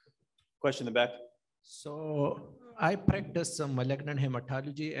 Question in the back. So I practice some malignant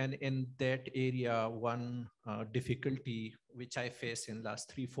hematology, and in that area, one difficulty which I face in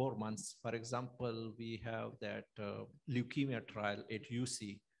last 3-4 months, for example, we have that leukemia trial at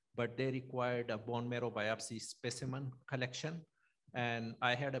UC, but they required a bone marrow biopsy specimen collection. And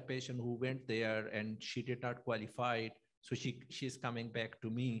I had a patient who went there and she did not qualify, so she's coming back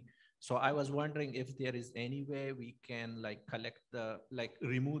to me. So I was wondering if there is any way we can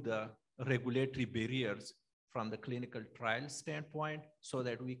remove the regulatory barriers from the clinical trial standpoint so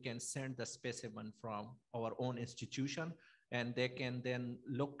that we can send the specimen from our own institution and they can then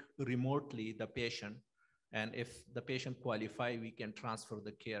look remotely the patient. And if the patient qualify, we can transfer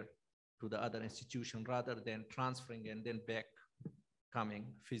the care to the other institution rather than transferring and then back coming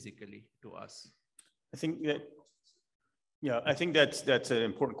physically to us. I think that, yeah, I think that's an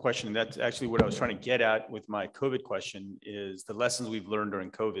important question. And that's actually what I was trying to get at with my COVID question is the lessons we've learned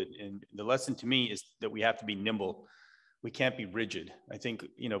during COVID. And the lesson to me is that we have to be nimble. We can't be rigid. I think,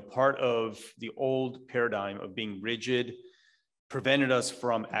 part of the old paradigm of being rigid prevented us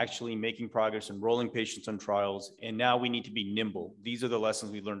from actually making progress, enrolling patients on trials. And now we need to be nimble. These are the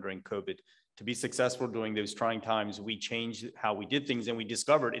lessons we learned during COVID. To be successful during those trying times, we changed how we did things and we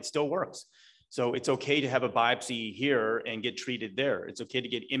discovered it still works. So it's okay to have a biopsy here and get treated there. It's okay to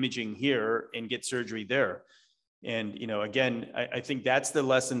get imaging here and get surgery there. And, again, I think that's the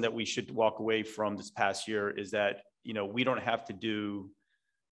lesson that we should walk away from this past year is that, we don't have to do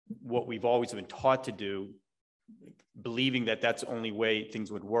what we've always been taught to do, believing that that's the only way things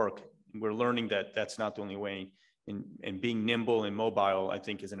would work. We're learning that that's not the only way, and being nimble and mobile, I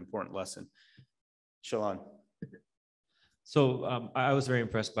think, is an important lesson. Shalon. So I was very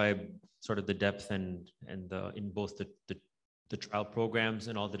impressed by sort of the depth and in both the trial programs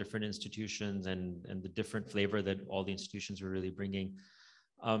and all the different institutions and the different flavor that all the institutions were really bringing.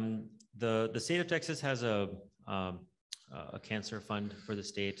 The state of Texas has a cancer fund for the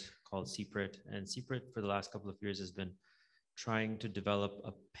state called CPRIT, and CPRIT for the last couple of years has been trying to develop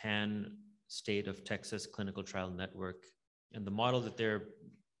a pan state of Texas clinical trial network. And the model that they're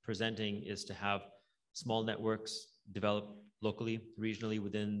presenting is to have small networks develop locally, regionally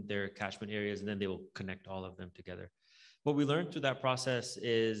within their catchment areas, and then they will connect all of them together. What we learned through that process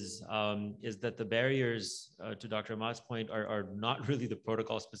is that the barriers, to Dr. Ahmad's point, are not really the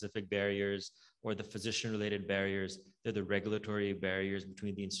protocol-specific barriers or the physician-related barriers. They're the regulatory barriers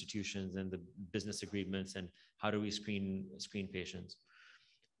between the institutions and the business agreements and how do we screen patients.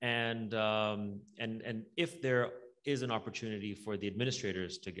 And if there is an opportunity for the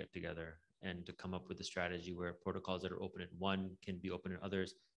administrators to get together and to come up with a strategy where protocols that are open at one can be open at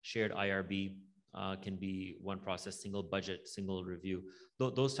others, shared IRB can be one process, single budget, single review.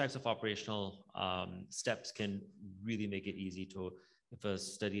 Those types of operational steps can really make it easy to, if a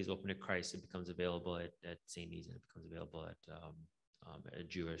study is open at Christ, it becomes available at St. Ne's and it becomes available at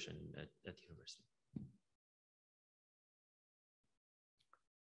Jewish and at the university.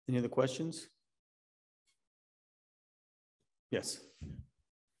 Any other questions? Yes.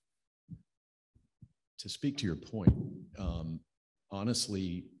 To speak to your point,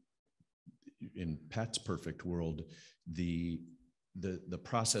 honestly, in Pat's perfect world, the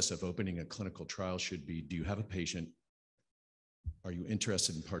process of opening a clinical trial should be, do you have a patient? Are you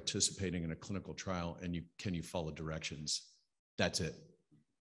interested in participating in a clinical trial? And can you follow directions? That's it.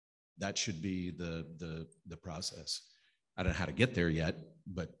 That should be the process. I don't know how to get there yet,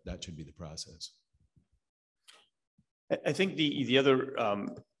 but that should be the process. I think the other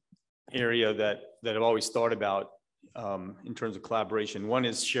area that I've always thought about in terms of collaboration, one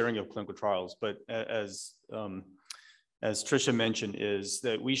is sharing of clinical trials, but as Tricia mentioned, is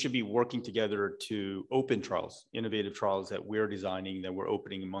that we should be working together to open trials, innovative trials that we're designing, that we're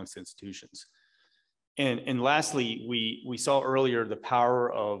opening amongst institutions. And lastly, we saw earlier the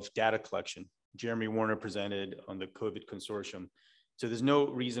power of data collection. Jeremy Warner presented on the COVID consortium. So there's no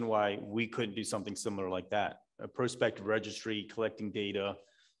reason why we couldn't do something similar like that. A prospective registry, collecting data,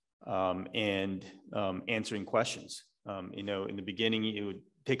 and answering questions. In the beginning, it would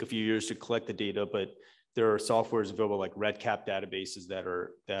take a few years to collect the data, but there are softwares available like RedCap databases that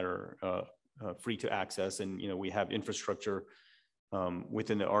are free to access. And, we have infrastructure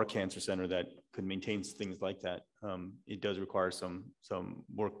within our cancer center that could maintain things like that. It does require some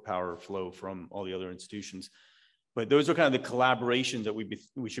work power flow from all the other institutions. But those are kind of the collaborations that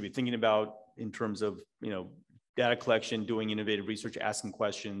we should be thinking about in terms of, data collection, doing innovative research, asking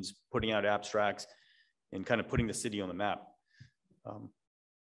questions, putting out abstracts, and kind of putting the city on the map.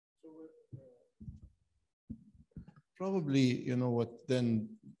 Probably,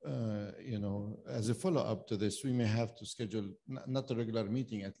 as a follow-up to this, we may have to schedule not a regular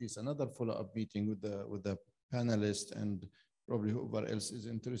meeting, at least another follow-up meeting with the panelists and probably whoever else is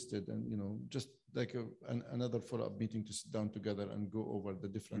interested, and just like another follow-up meeting to sit down together and go over the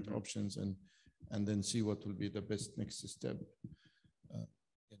different options and then see what will be the best next step.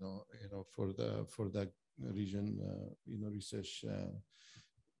 For the region, research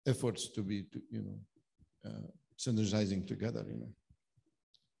efforts to be, synergizing together,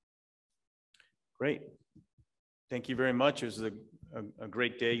 Great. Thank you very much. It was a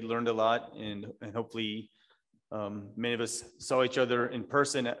great day, learned a lot, and hopefully many of us saw each other in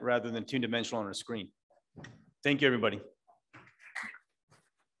person rather than two-dimensional on a screen. Thank you, everybody.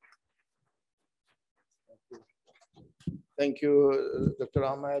 Thank you, Dr.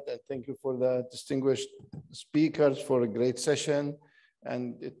 Ahmed, and thank you for the distinguished speakers for a great session.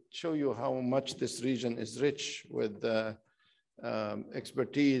 And it shows you how much this region is rich with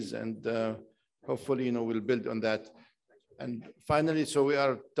expertise, and hopefully, we'll build on that. And finally, so we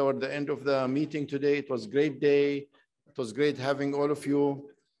are toward the end of the meeting today. It was a great day. It was great having all of you.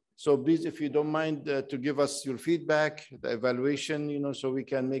 So please, if you don't mind, to give us your feedback, the evaluation, so we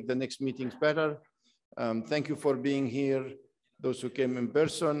can make the next meetings better. Thank you for being here, those who came in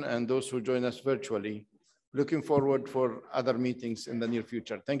person and those who join us virtually. Looking forward for other meetings in the near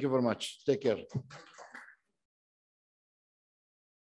future. Thank you very much. Take care.